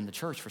complicated in the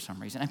church for some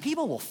reason. And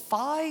people will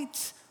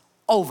fight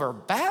over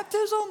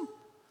baptism.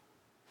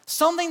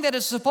 Something that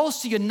is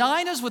supposed to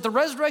unite us with the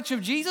resurrection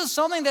of Jesus,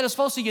 something that is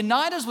supposed to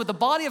unite us with the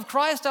body of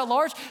Christ at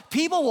large.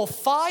 People will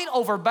fight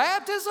over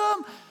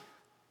baptism.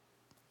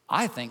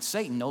 I think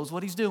Satan knows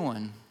what he's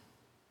doing.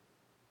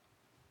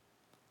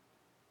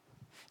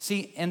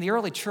 See, in the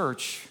early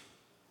church,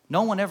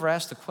 no one ever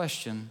asked the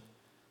question,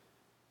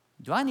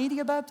 do I need to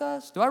get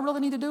baptized? Do I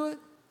really need to do it?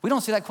 We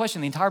don't see that question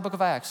in the entire book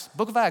of Acts.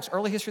 Book of Acts,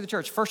 early history of the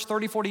church, first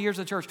 30, 40 years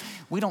of the church.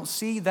 We don't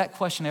see that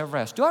question ever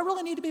asked. Do I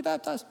really need to be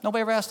baptized?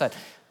 Nobody ever asked that.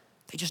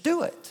 They just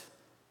do it.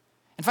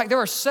 In fact, there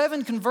are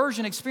 7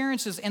 conversion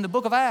experiences in the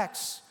book of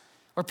Acts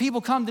where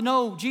people come to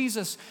know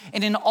Jesus.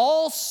 And in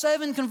all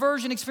 7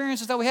 conversion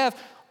experiences that we have,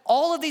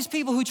 all of these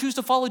people who choose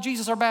to follow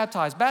Jesus are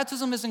baptized.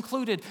 Baptism is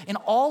included in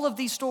all of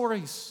these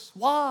stories.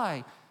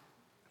 Why?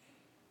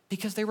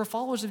 Because they were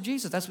followers of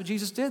Jesus. That's what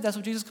Jesus did. That's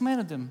what Jesus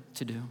commanded them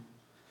to do.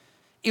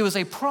 It was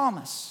a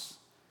promise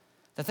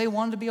that they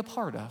wanted to be a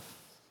part of.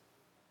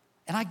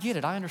 And I get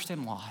it. I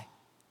understand why.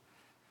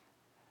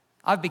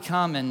 I've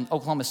become an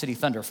Oklahoma City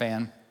Thunder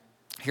fan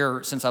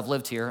here since I've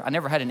lived here. I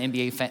never had an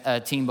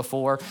NBA team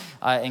before.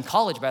 In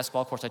college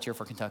basketball, of course, I cheer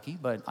for Kentucky,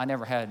 but I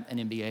never had an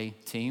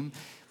NBA team.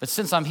 But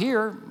since I'm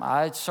here,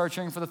 I started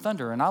cheering for the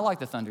Thunder, and I like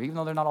the Thunder, even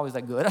though they're not always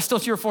that good. I still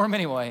cheer for them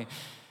anyway.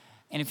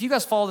 And if you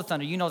guys follow the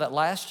Thunder, you know that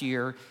last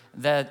year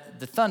that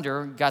the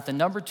Thunder got the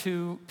number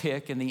 2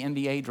 pick in the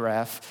NBA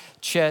draft,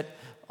 Chet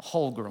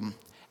Holmgren.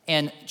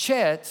 And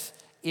Chet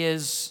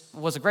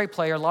was a great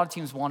player. A lot of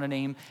teams wanted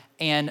him.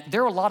 And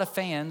there were a lot of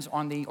fans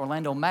on the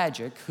Orlando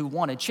Magic who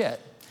wanted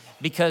Chet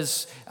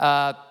because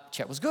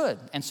Chet was good.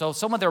 And so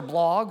some of their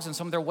blogs and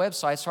some of their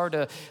websites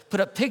started to put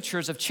up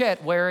pictures of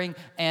Chet wearing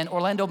an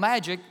Orlando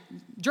Magic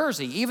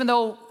jersey. Even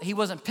though he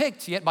wasn't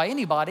picked yet by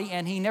anybody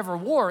and he never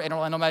wore an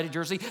Orlando Magic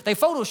jersey, they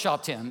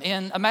photoshopped him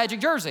in a Magic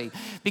jersey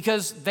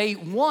because they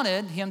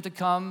wanted him to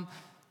come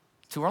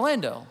to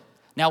Orlando.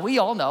 Now, we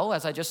all know,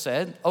 as I just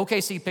said,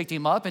 OKC picked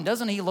him up, and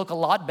doesn't he look a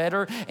lot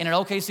better in an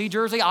OKC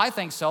jersey? I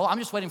think so. I'm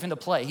just waiting for him to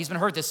play. He's been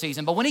hurt this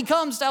season, but when he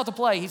comes out to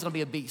play, he's going to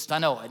be a beast. I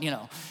know it,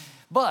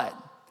 But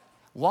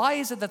why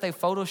is it that they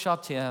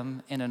photoshopped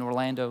him in an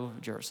Orlando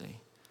jersey?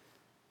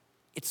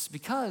 It's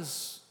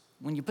because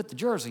when you put the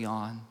jersey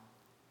on,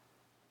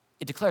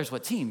 it declares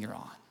what team you're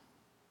on.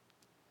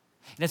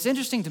 And it's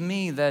interesting to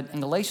me that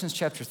in Galatians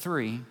chapter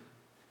 3,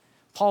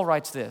 Paul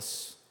writes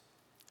this,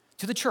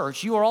 to the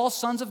church, you are all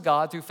sons of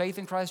God through faith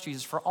in Christ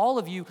Jesus. For all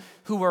of you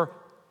who were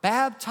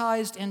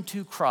baptized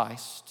into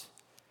Christ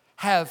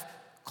have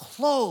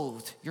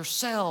clothed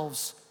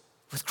yourselves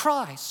with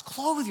Christ.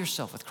 Clothe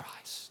yourself with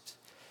Christ.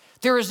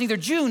 There is neither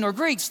Jew nor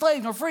Greek,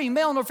 slave nor free,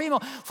 male nor female,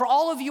 for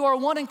all of you are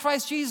one in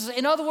Christ Jesus.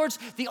 In other words,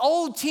 the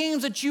old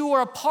teams that you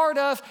were a part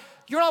of,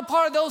 you're not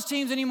part of those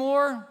teams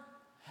anymore.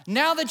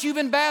 Now that you've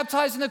been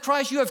baptized into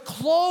Christ, you have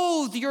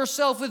clothed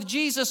yourself with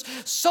Jesus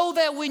so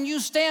that when you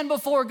stand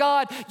before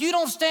God, you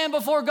don't stand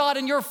before God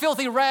in your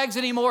filthy rags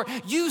anymore.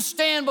 You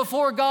stand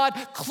before God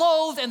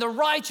clothed in the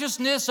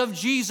righteousness of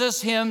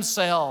Jesus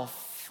himself.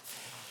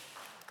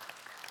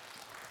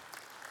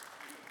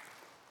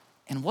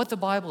 And what the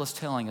Bible is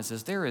telling us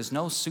is there is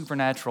no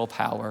supernatural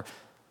power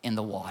in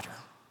the water.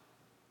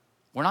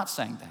 We're not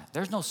saying that.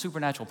 There's no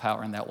supernatural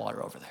power in that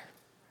water over there.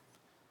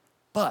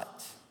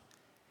 But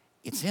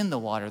it's in the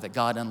water that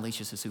God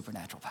unleashes his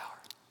supernatural power.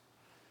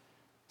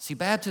 See,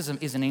 baptism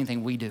isn't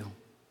anything we do.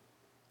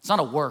 It's not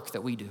a work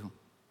that we do.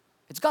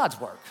 It's God's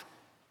work.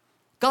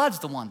 God's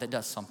the one that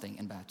does something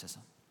in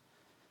baptism.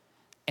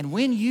 And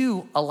when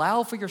you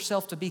allow for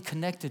yourself to be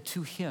connected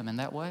to him in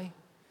that way,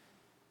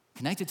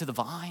 connected to the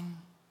vine,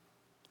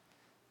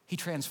 he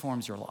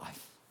transforms your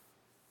life.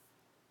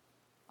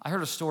 I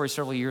heard a story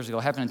several years ago,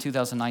 happened in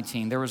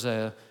 2019. There was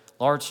a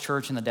large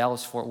church in the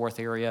Dallas-Fort Worth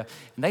area,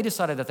 and they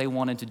decided that they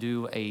wanted to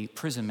do a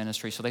prison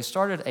ministry. So they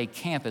started a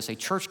campus, a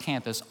church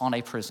campus on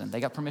a prison. They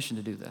got permission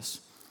to do this.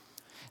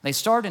 They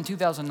started in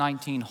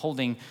 2019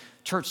 holding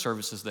church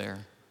services there.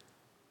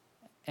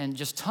 And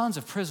just tons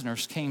of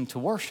prisoners came to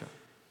worship,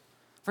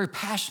 very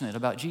passionate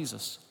about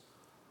Jesus.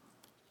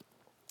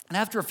 And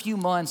after a few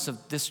months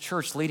of this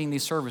church leading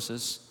these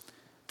services,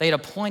 they had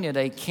appointed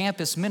a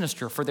campus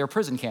minister for their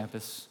prison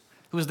campus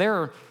who was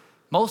there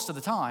most of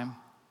the time.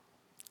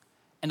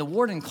 And the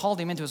warden called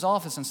him into his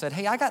office and said,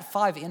 "Hey, I got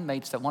 5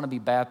 inmates that want to be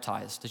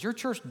baptized. Does your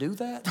church do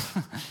that?"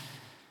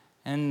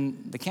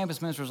 And the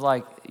campus minister was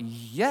like,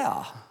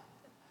 "Yeah."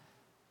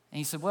 And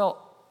he said,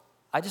 "Well,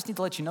 I just need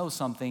to let you know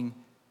something.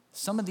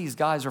 Some of these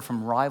guys are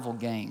from rival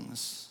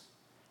gangs.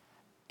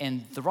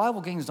 And the rival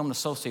gangs don't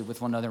associate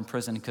with one another in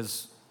prison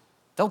because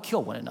they'll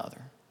kill one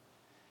another.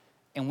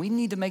 And we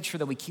need to make sure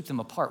that we keep them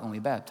apart when we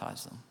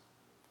baptize them."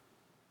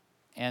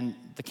 And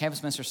the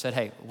campus minister said,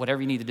 "Hey,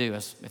 whatever you need to do,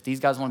 if these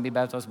guys want to be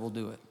baptized, we'll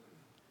do it."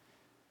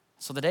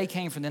 So the day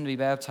came for them to be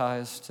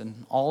baptized,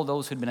 and all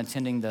those who'd been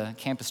attending the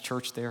campus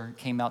church there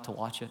came out to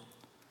watch it.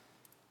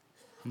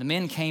 And the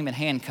men came in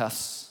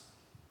handcuffs,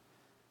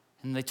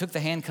 and they took the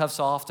handcuffs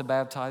off to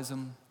baptize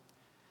them.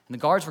 And the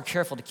guards were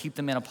careful to keep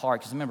the men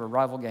apart, because remember,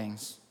 rival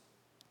gangs.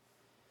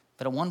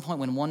 But at one point,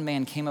 when one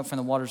man came up from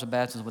the waters of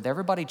baptism, with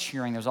everybody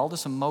cheering, there's all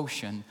this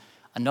emotion,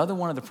 another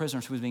one of the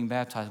prisoners who was being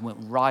baptized went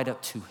right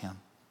up to him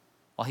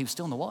while he was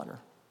still in the water.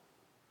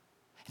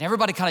 And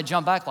everybody kind of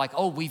jumped back like,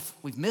 "Oh, we've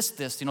missed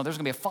this. There's going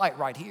to be a fight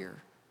right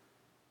here."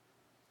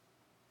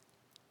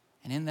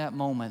 And in that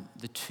moment,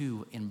 the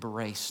two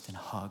embraced and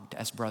hugged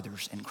as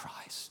brothers in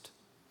Christ.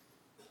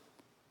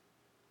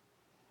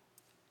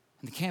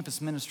 And the campus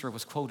minister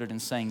was quoted in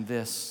saying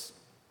this.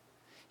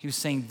 He was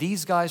saying,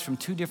 "These guys from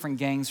 2 different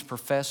gangs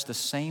professed the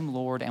same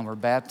Lord and were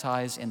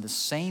baptized in the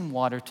same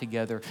water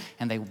together,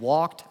 and they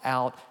walked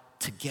out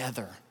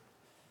together.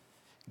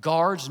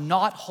 Guards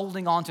not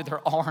holding on to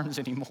their arms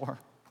anymore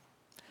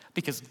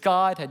because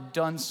God had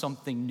done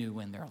something new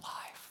in their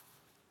life."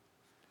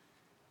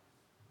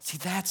 See,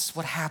 that's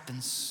what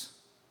happens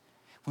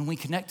when we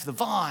connect to the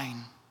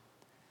vine,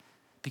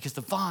 because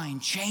the vine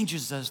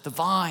changes us, the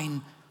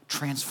vine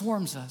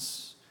transforms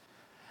us.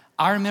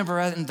 I remember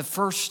in the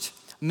first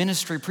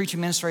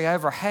preaching ministry I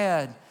ever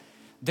had,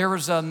 there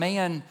was a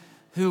man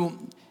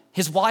who,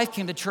 his wife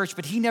came to church,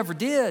 but he never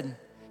did.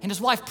 And his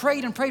wife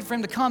prayed and prayed for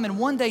him to come. And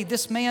one day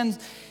this man,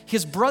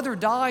 his brother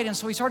died. And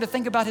so he started to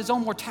think about his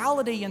own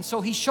mortality. And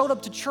so he showed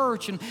up to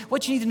church. And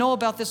what you need to know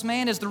about this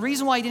man is the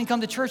reason why he didn't come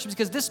to church is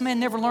because this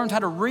man never learned how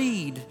to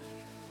read.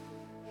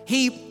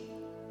 He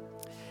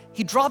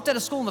dropped out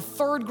of school in the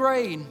 3rd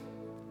grade.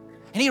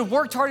 And he had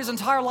worked hard his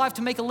entire life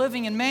to make a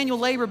living in manual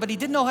labor, but he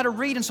didn't know how to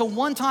read. And so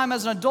one time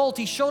as an adult,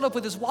 he showed up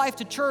with his wife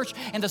to church,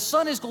 and the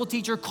Sunday school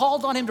teacher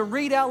called on him to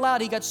read out loud.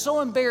 He got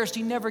so embarrassed,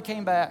 he never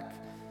came back.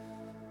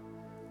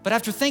 But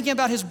after thinking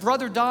about his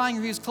brother dying,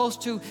 who he was close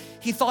to,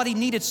 he thought he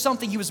needed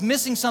something. He was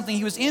missing something.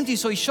 He was empty,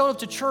 so he showed up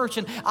to church,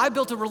 and I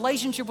built a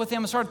relationship with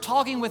him and started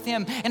talking with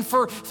him. And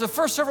for the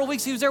first several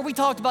weeks he was there, we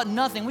talked about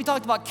nothing. We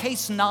talked about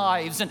case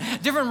knives and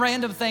different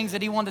random things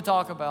that he wanted to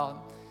talk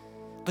about.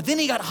 But then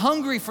he got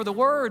hungry for the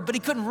word, but he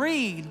couldn't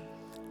read.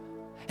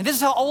 And this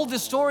is how old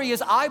this story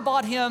is. I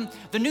bought him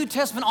the New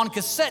Testament on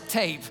cassette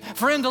tape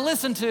for him to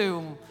listen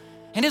to.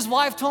 And his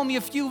wife told me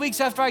a few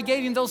weeks after I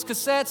gave him those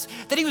cassettes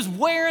that he was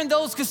wearing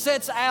those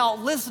cassettes out,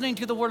 listening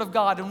to the Word of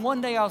God. And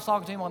one day I was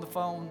talking to him on the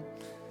phone,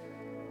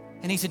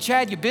 and he said,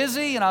 "Chad, you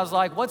busy?" And I was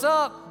like, "What's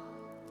up?"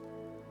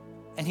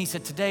 And he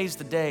said, "Today's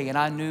the day." And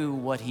I knew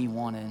what he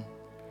wanted.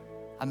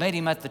 I met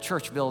him at the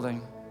church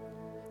building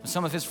with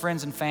some of his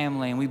friends and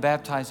family, and we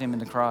baptized him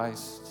into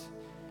Christ.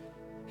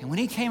 And when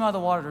he came out of the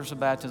waters of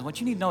baptism, what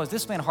you need to know is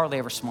this man hardly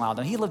ever smiled.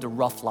 And he lived a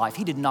rough life.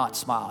 He did not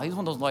smile. He was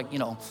one of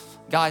those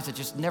guys that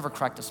just never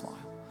cracked a smile.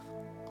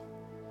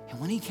 And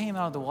when he came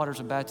out of the waters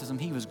of baptism,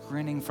 he was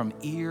grinning from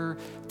ear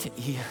to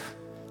ear.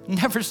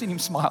 Never seen him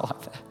smile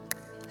like that.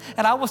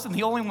 And I wasn't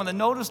the only one that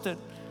noticed it.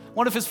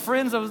 One of his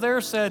friends that was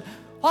there said,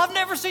 well, I've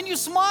never seen you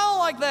smile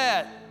like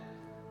that.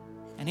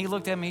 And he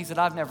looked at me, he said,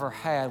 I've never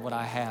had what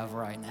I have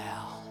right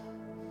now.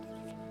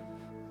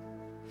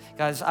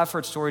 Guys, I've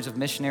heard stories of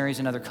missionaries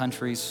in other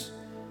countries,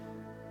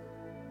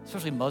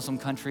 especially Muslim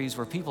countries,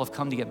 where people have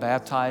come to get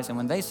baptized, and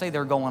when they say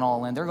they're going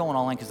all in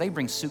because they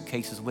bring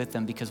suitcases with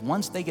them, because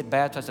once they get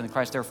baptized into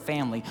Christ, their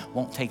family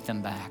won't take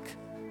them back.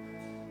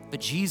 But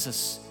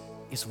Jesus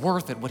is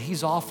worth it. What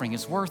he's offering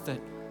is worth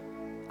it.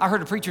 I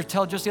heard a preacher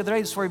tell just the other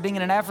day the story of being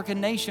in an African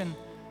nation,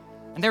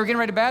 and they were getting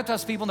ready to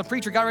baptize people, and the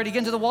preacher got ready to get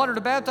into the water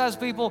to baptize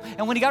people,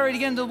 and when he got ready to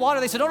get into the water,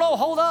 they said, oh no,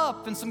 hold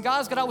up, and some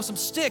guys got out with some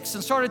sticks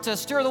and started to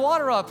stir the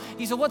water up.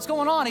 He said, what's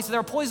going on? He said,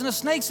 there are poisonous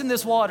snakes in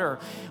this water.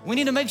 We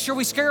need to make sure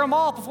we scare them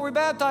off before we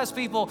baptize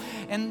people.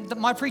 And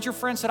my preacher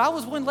friend said, I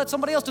was willing to let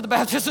somebody else do the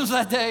baptisms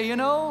that day, you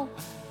know?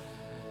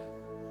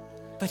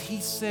 But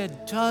he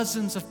said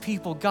dozens of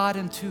people got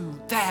into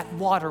that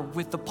water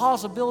with the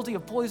possibility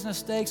of poisonous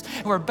snakes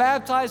and were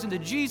baptized into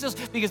Jesus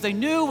because they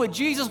knew what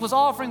Jesus was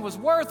offering was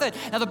worth it.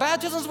 Now the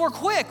baptisms were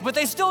quick, but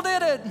they still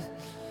did it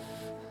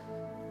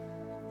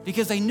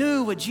because they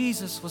knew what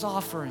Jesus was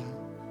offering.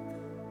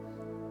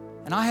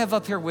 And I have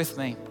up here with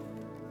me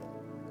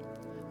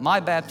my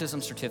baptism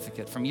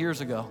certificate from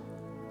years ago.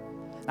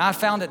 And I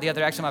found it the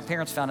other day. Actually, my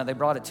parents found it. They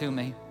brought it to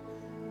me.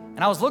 And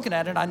I was looking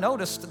at it, and I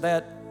noticed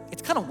that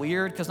it's kind of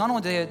weird because not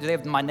only do they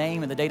have my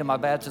name and the date of my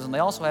baptism, they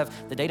also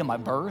have the date of my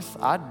birth.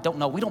 I don't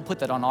know. We don't put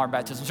that on our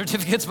baptism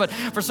certificates, but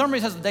for some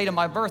reason it has the date of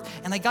my birth,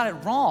 and they got it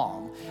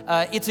wrong.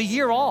 It's a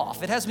year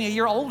off. It has me a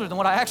year older than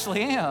what I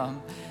actually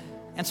am.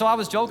 And so I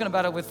was joking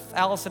about it with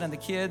Allison and the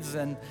kids,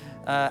 and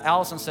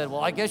Allison said,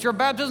 well, I guess your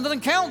baptism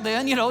doesn't count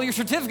then. You know, your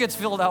certificate's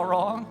filled out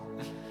wrong.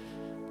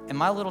 And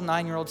my little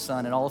 9-year-old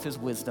son, in all of his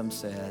wisdom,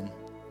 said,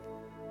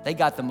 they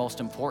got the most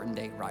important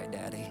date right,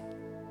 Daddy.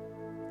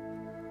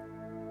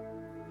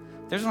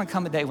 There's going to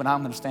come a day when I'm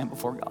going to stand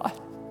before God,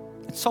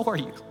 and so are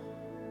you.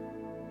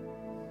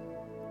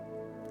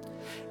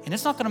 And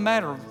it's not going to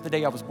matter the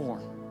day I was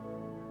born.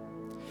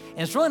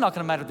 And it's really not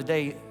going to matter the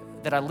day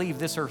that I leave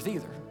this earth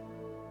either.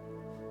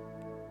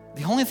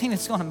 The only thing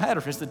that's going to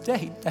matter is the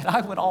day that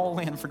I went all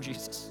in for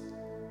Jesus.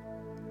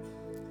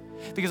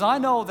 Because I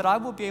know that I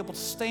will be able to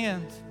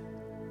stand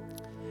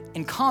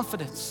in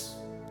confidence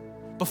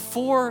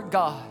before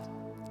God,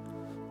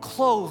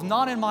 clothed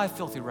not in my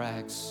filthy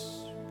rags,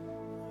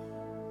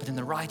 but in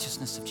the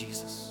righteousness of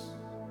Jesus.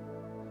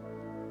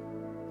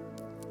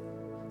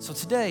 So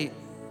today,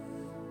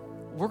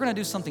 we're going to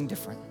do something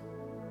different.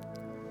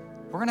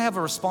 We're going to have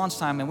a response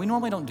time, and we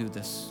normally don't do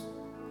this,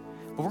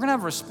 but we're going to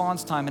have a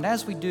response time, and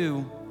as we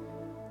do,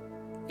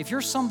 if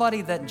you're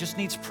somebody that just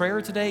needs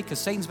prayer today because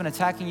Satan's been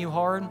attacking you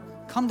hard,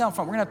 come down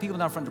front. We're going to have people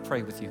down front to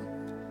pray with you.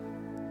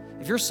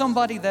 If you're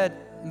somebody that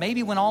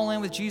maybe went all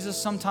in with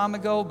Jesus some time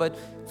ago, but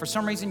for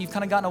some reason you've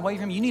kind of gotten away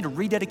from him, you need to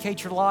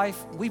rededicate your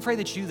life. We pray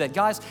that you do that.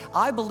 Guys,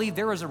 I believe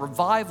there is a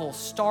revival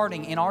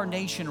starting in our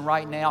nation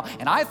right now,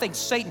 and I think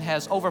Satan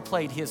has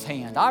overplayed his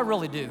hand. I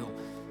really do.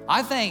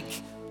 I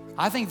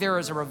think there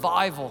is a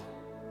revival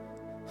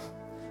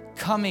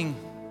coming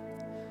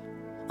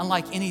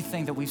unlike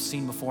anything that we've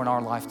seen before in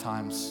our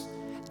lifetimes.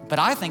 But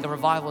I think a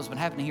revival has been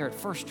happening here at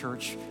First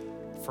Church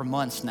for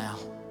months now.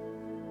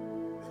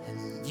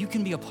 And you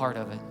can be a part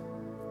of it.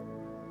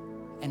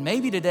 And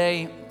maybe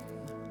today,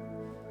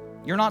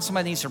 you're not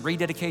somebody that needs to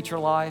rededicate your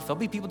life. There'll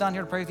be people down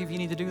here to pray with you if you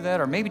need to do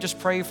that. Or maybe just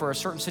pray for a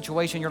certain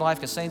situation in your life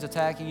because Satan's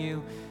attacking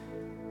you.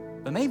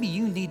 But maybe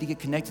you need to get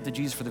connected to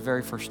Jesus for the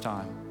very first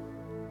time.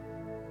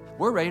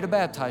 We're ready to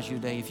baptize you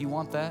today if you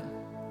want that.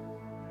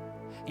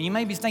 And you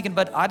may be thinking,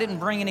 but I didn't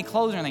bring any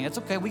clothes or anything. It's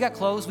okay, we got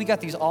clothes. We got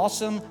these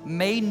awesome,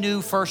 made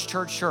new First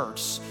Church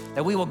shirts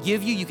that we will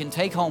give you. You can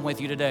take home with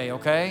you today,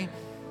 okay?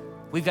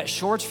 We've got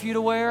shorts for you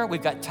to wear.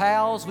 We've got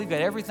towels. We've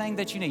got everything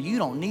that you need. You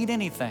don't need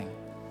anything.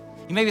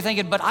 You may be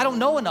thinking, but I don't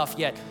know enough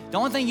yet. The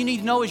only thing you need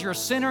to know is you're a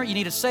sinner, you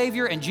need a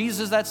Savior, and Jesus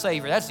is that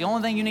Savior. That's the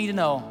only thing you need to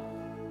know.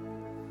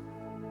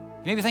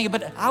 You may be thinking,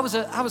 but I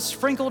was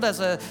sprinkled as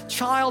a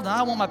child, and I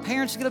don't want my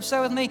parents to get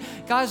upset with me.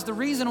 Guys, the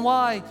reason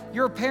why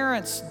your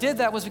parents did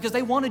that was because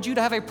they wanted you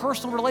to have a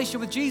personal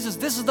relationship with Jesus.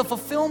 This is the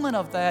fulfillment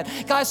of that.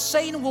 Guys,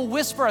 Satan will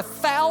whisper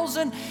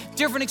 1,000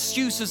 different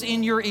excuses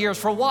in your ears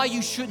for why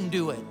you shouldn't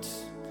do it.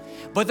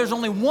 But there's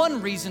only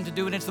one reason to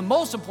do it, and it's the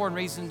most important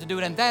reason to do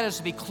it, and that is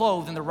to be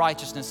clothed in the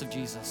righteousness of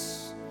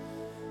Jesus.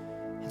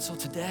 And so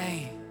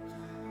today,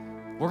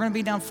 we're going to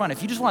be down front.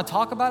 If you just want to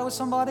talk about it with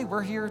somebody,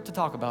 we're here to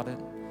talk about it.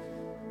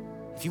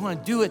 If you want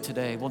to do it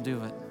today, we'll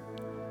do it.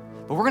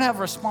 But we're going to have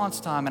a response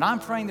time, and I'm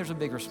praying there's a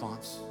big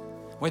response.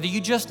 Whether you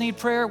just need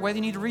prayer, whether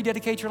you need to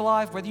rededicate your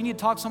life, whether you need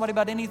to talk to somebody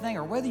about anything,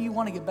 or whether you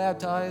want to get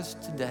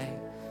baptized today,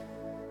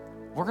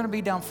 we're going to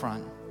be down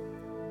front.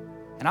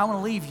 And I want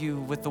to leave you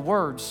with the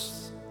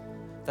words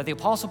that the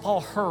Apostle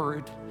Paul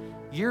heard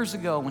years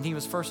ago when he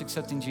was first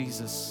accepting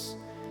Jesus.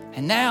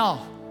 And now,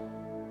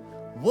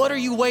 what are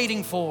you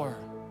waiting for?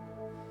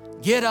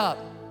 Get up,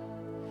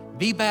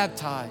 be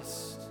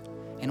baptized,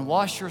 and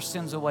wash your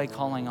sins away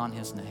calling on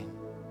his name.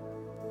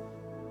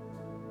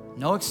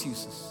 No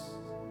excuses.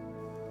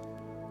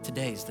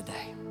 Today's the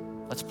day.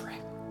 Let's pray.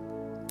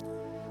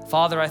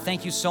 Father, I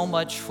thank you so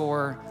much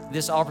for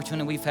this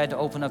opportunity we've had to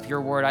open up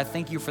your word. I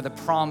thank you for the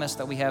promise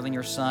that we have in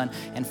your Son.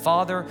 And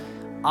Father,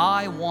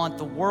 I want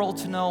the world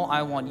to know,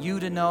 I want you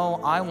to know,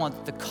 I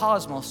want the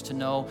cosmos to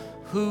know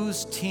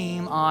whose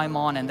team I'm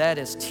on, and that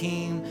is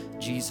Team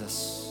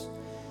Jesus.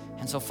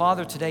 And so,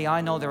 Father, today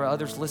I know there are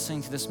others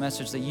listening to this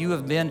message that you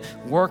have been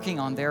working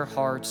on their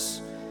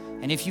hearts.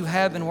 And if you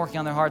have been working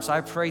on their hearts,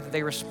 I pray that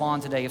they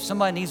respond today. If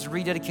somebody needs to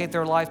rededicate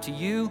their life to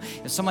you,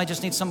 if somebody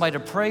just needs somebody to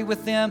pray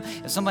with them,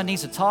 if somebody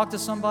needs to talk to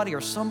somebody, or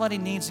somebody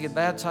needs to get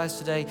baptized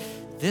today,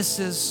 this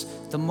is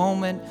the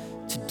moment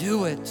to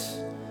do it.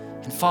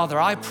 And Father,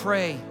 I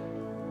pray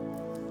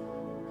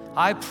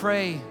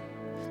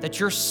that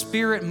your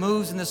Spirit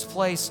moves in this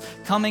place,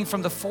 coming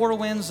from the four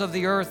winds of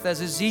the earth, as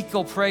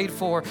Ezekiel prayed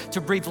for,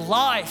 to breathe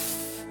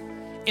life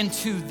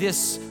into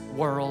this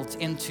world,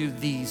 into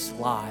these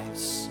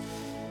lives.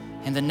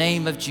 In the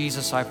name of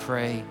Jesus, I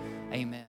pray, amen.